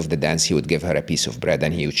the end of the dance, he would give her a piece of bread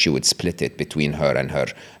and she would split it between her and her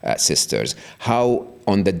sisters. How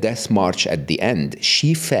on the death march at the end,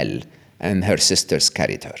 she fell and her sisters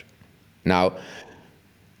carried her. Now,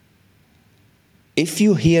 if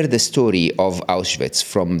you hear the story of Auschwitz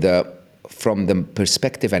from the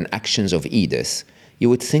perspective and actions of Edith, you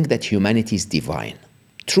would think that humanity is divine,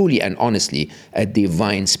 truly and honestly a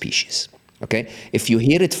divine species. Okay? If you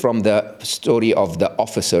hear it from the story of the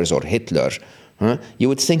officers or Hitler, you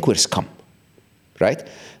would think we're scum, right?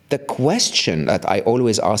 The question that I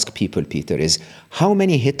always ask people, Peter, is how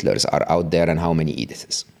many Hitlers are out there and how many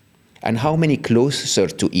Ediths? And how many closer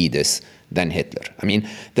to Edith than Hitler? I mean,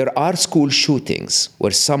 there are school shootings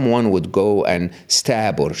where someone would go and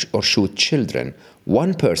stab or shoot children.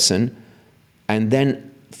 One person, and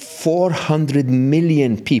then 400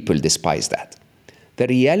 million people despise that. The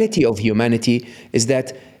reality of humanity is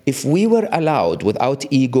that if we were allowed, without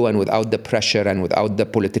ego and without the pressure and without the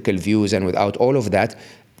political views and without all of that,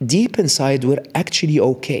 deep inside we're actually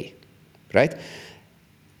okay, right?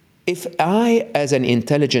 If I, as an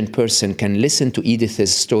intelligent person, can listen to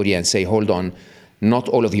Edith's story and say, hold on, not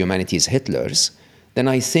all of humanity is Hitler's, then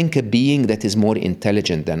I think a being that is more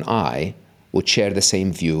intelligent than I would share the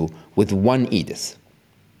same view with one Edith.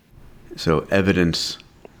 So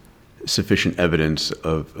sufficient evidence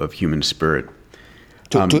of human spirit.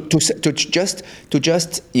 To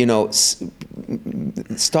just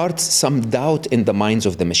start some doubt in the minds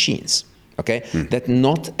of the machines. Okay? That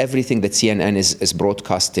not everything that CNN is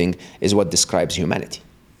broadcasting is what describes humanity,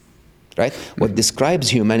 right? What describes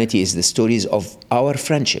humanity is the stories of our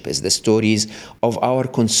friendship, is the stories of our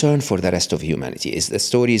concern for the rest of humanity, is the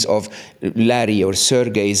stories of Larry or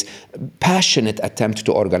Sergey's passionate attempt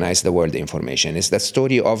to organize the world information, is the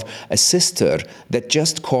story of a sister that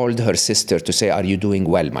just called her sister to say, are you doing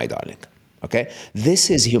well, my darling? Okay? This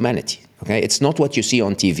is humanity. Okay? It's not what you see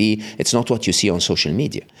on TV. It's not what you see on social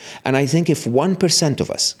media. And I think if 1%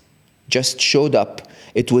 of us just showed up,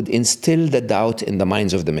 it would instill the doubt in the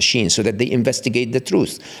minds of the machines so that they investigate the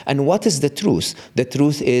truth. And what is the truth? The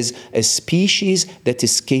truth is a species that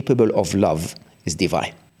is capable of love is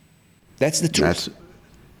divine. That's the truth.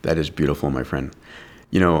 That is beautiful, my friend.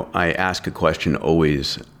 You know, I ask a question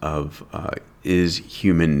always of, is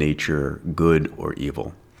human nature good or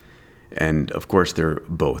evil? And of course, they're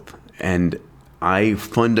both. And I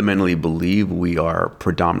fundamentally believe we are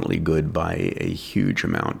predominantly good by a huge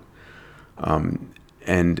amount.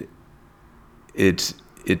 And it's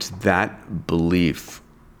that belief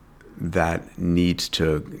that needs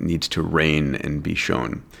to reign and be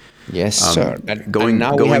shown. Yes, sir. And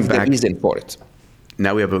now we going have back, the reason for it.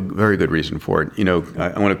 Now we have a very good reason for it.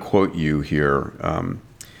 I want to quote you here.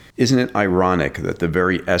 Isn't it ironic that the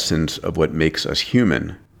very essence of what makes us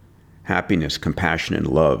human, happiness, compassion, and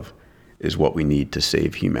love, is what we need to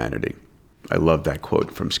save humanity? I love that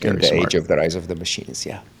quote from Scary In the Smart. age of the rise of the machines,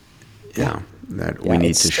 Yeah, that we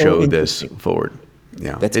need to show this forward.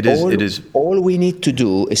 Yeah, it is. All we need to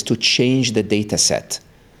do is to change the data set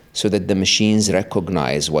so that the machines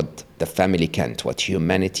recognize what the family can't, what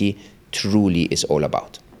humanity truly is all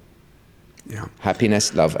about. Yeah.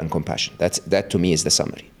 Happiness, love, and compassion. That to me is the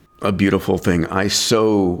summary. A beautiful thing. I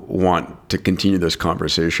so want to continue this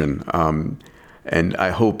conversation. And I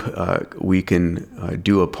hope we can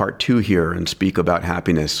do a part 2 here and speak about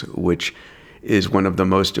happiness, which is one of the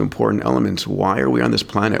most important elements. Why are we on this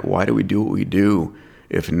planet? Why do we do what we do,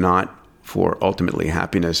 if not for ultimately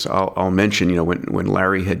happiness? I'll mention, when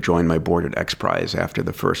Larry had joined my board at X Prize after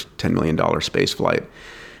the first $10 million space flight,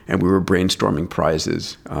 and we were brainstorming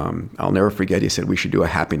prizes, I'll never forget, he said we should do a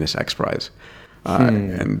happiness X Prize.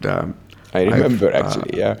 And I remember,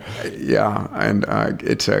 actually, yeah. Yeah, and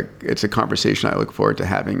it's a conversation I look forward to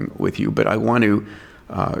having with you. But I want to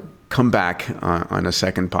come back on a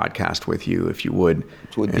second podcast with you, if you would.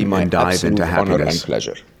 It would be my absolute honor and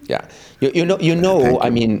pleasure. Yeah, you know. I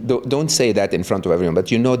mean, don't say that in front of everyone, but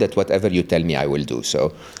you know that whatever you tell me, I will do.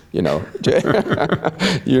 So, I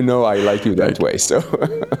like you that way. So,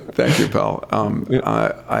 thank you, pal.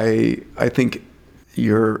 I think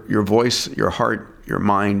your voice, your heart, your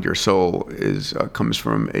mind, your soul comes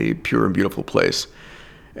from a pure and beautiful place.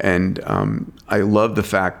 And I love the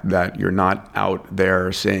fact that you're not out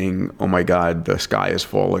there saying, oh my God, the sky is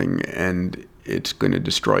falling and it's going to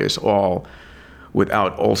destroy us all,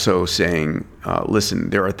 without also saying, listen,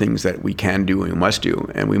 there are things that we can do and we must do,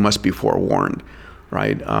 and we must be forewarned,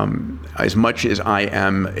 right? As much as I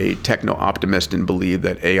am a techno-optimist and believe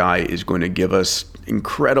that AI is going to give us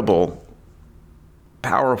incredible,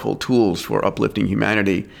 powerful tools for uplifting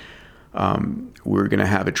humanity, we're going to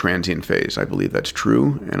have a transient phase. I believe that's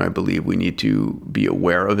true, and I believe we need to be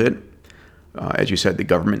aware of it. As you said, the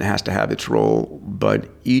government has to have its role, but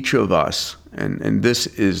each of us, and this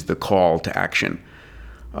is the call to action,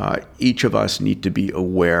 each of us need to be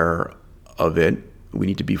aware of it. We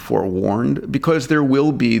need to be forewarned, because there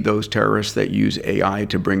will be those terrorists that use AI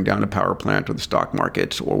to bring down a power plant or the stock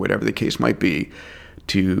markets or whatever the case might be,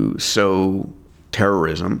 to sow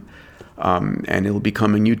terrorism, and it'll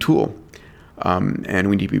become a new tool. And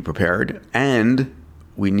we need to be prepared, and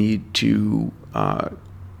we need to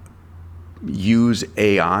use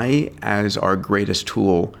AI as our greatest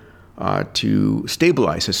tool to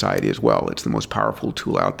stabilize society as well. It's the most powerful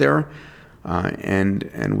tool out there,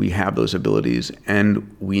 and we have those abilities,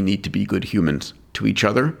 and we need to be good humans to each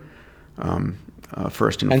other,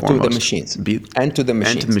 first and foremost. To the machines. And to the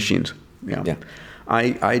machines. Yeah.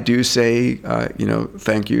 I do say,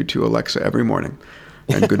 thank you to Alexa every morning,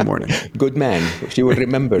 and good morning. Good man. She will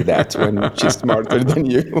remember that when she's smarter than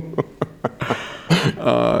you.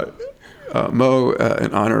 Mo,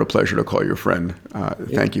 an honor, a pleasure to call you a friend.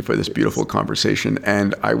 Thank you for this beautiful conversation,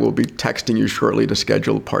 and I will be texting you shortly to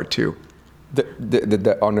schedule part 2.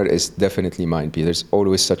 The honor is definitely mine, Peter. It's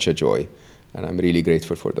always such a joy, and I'm really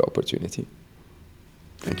grateful for the opportunity.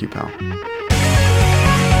 Thank you, pal.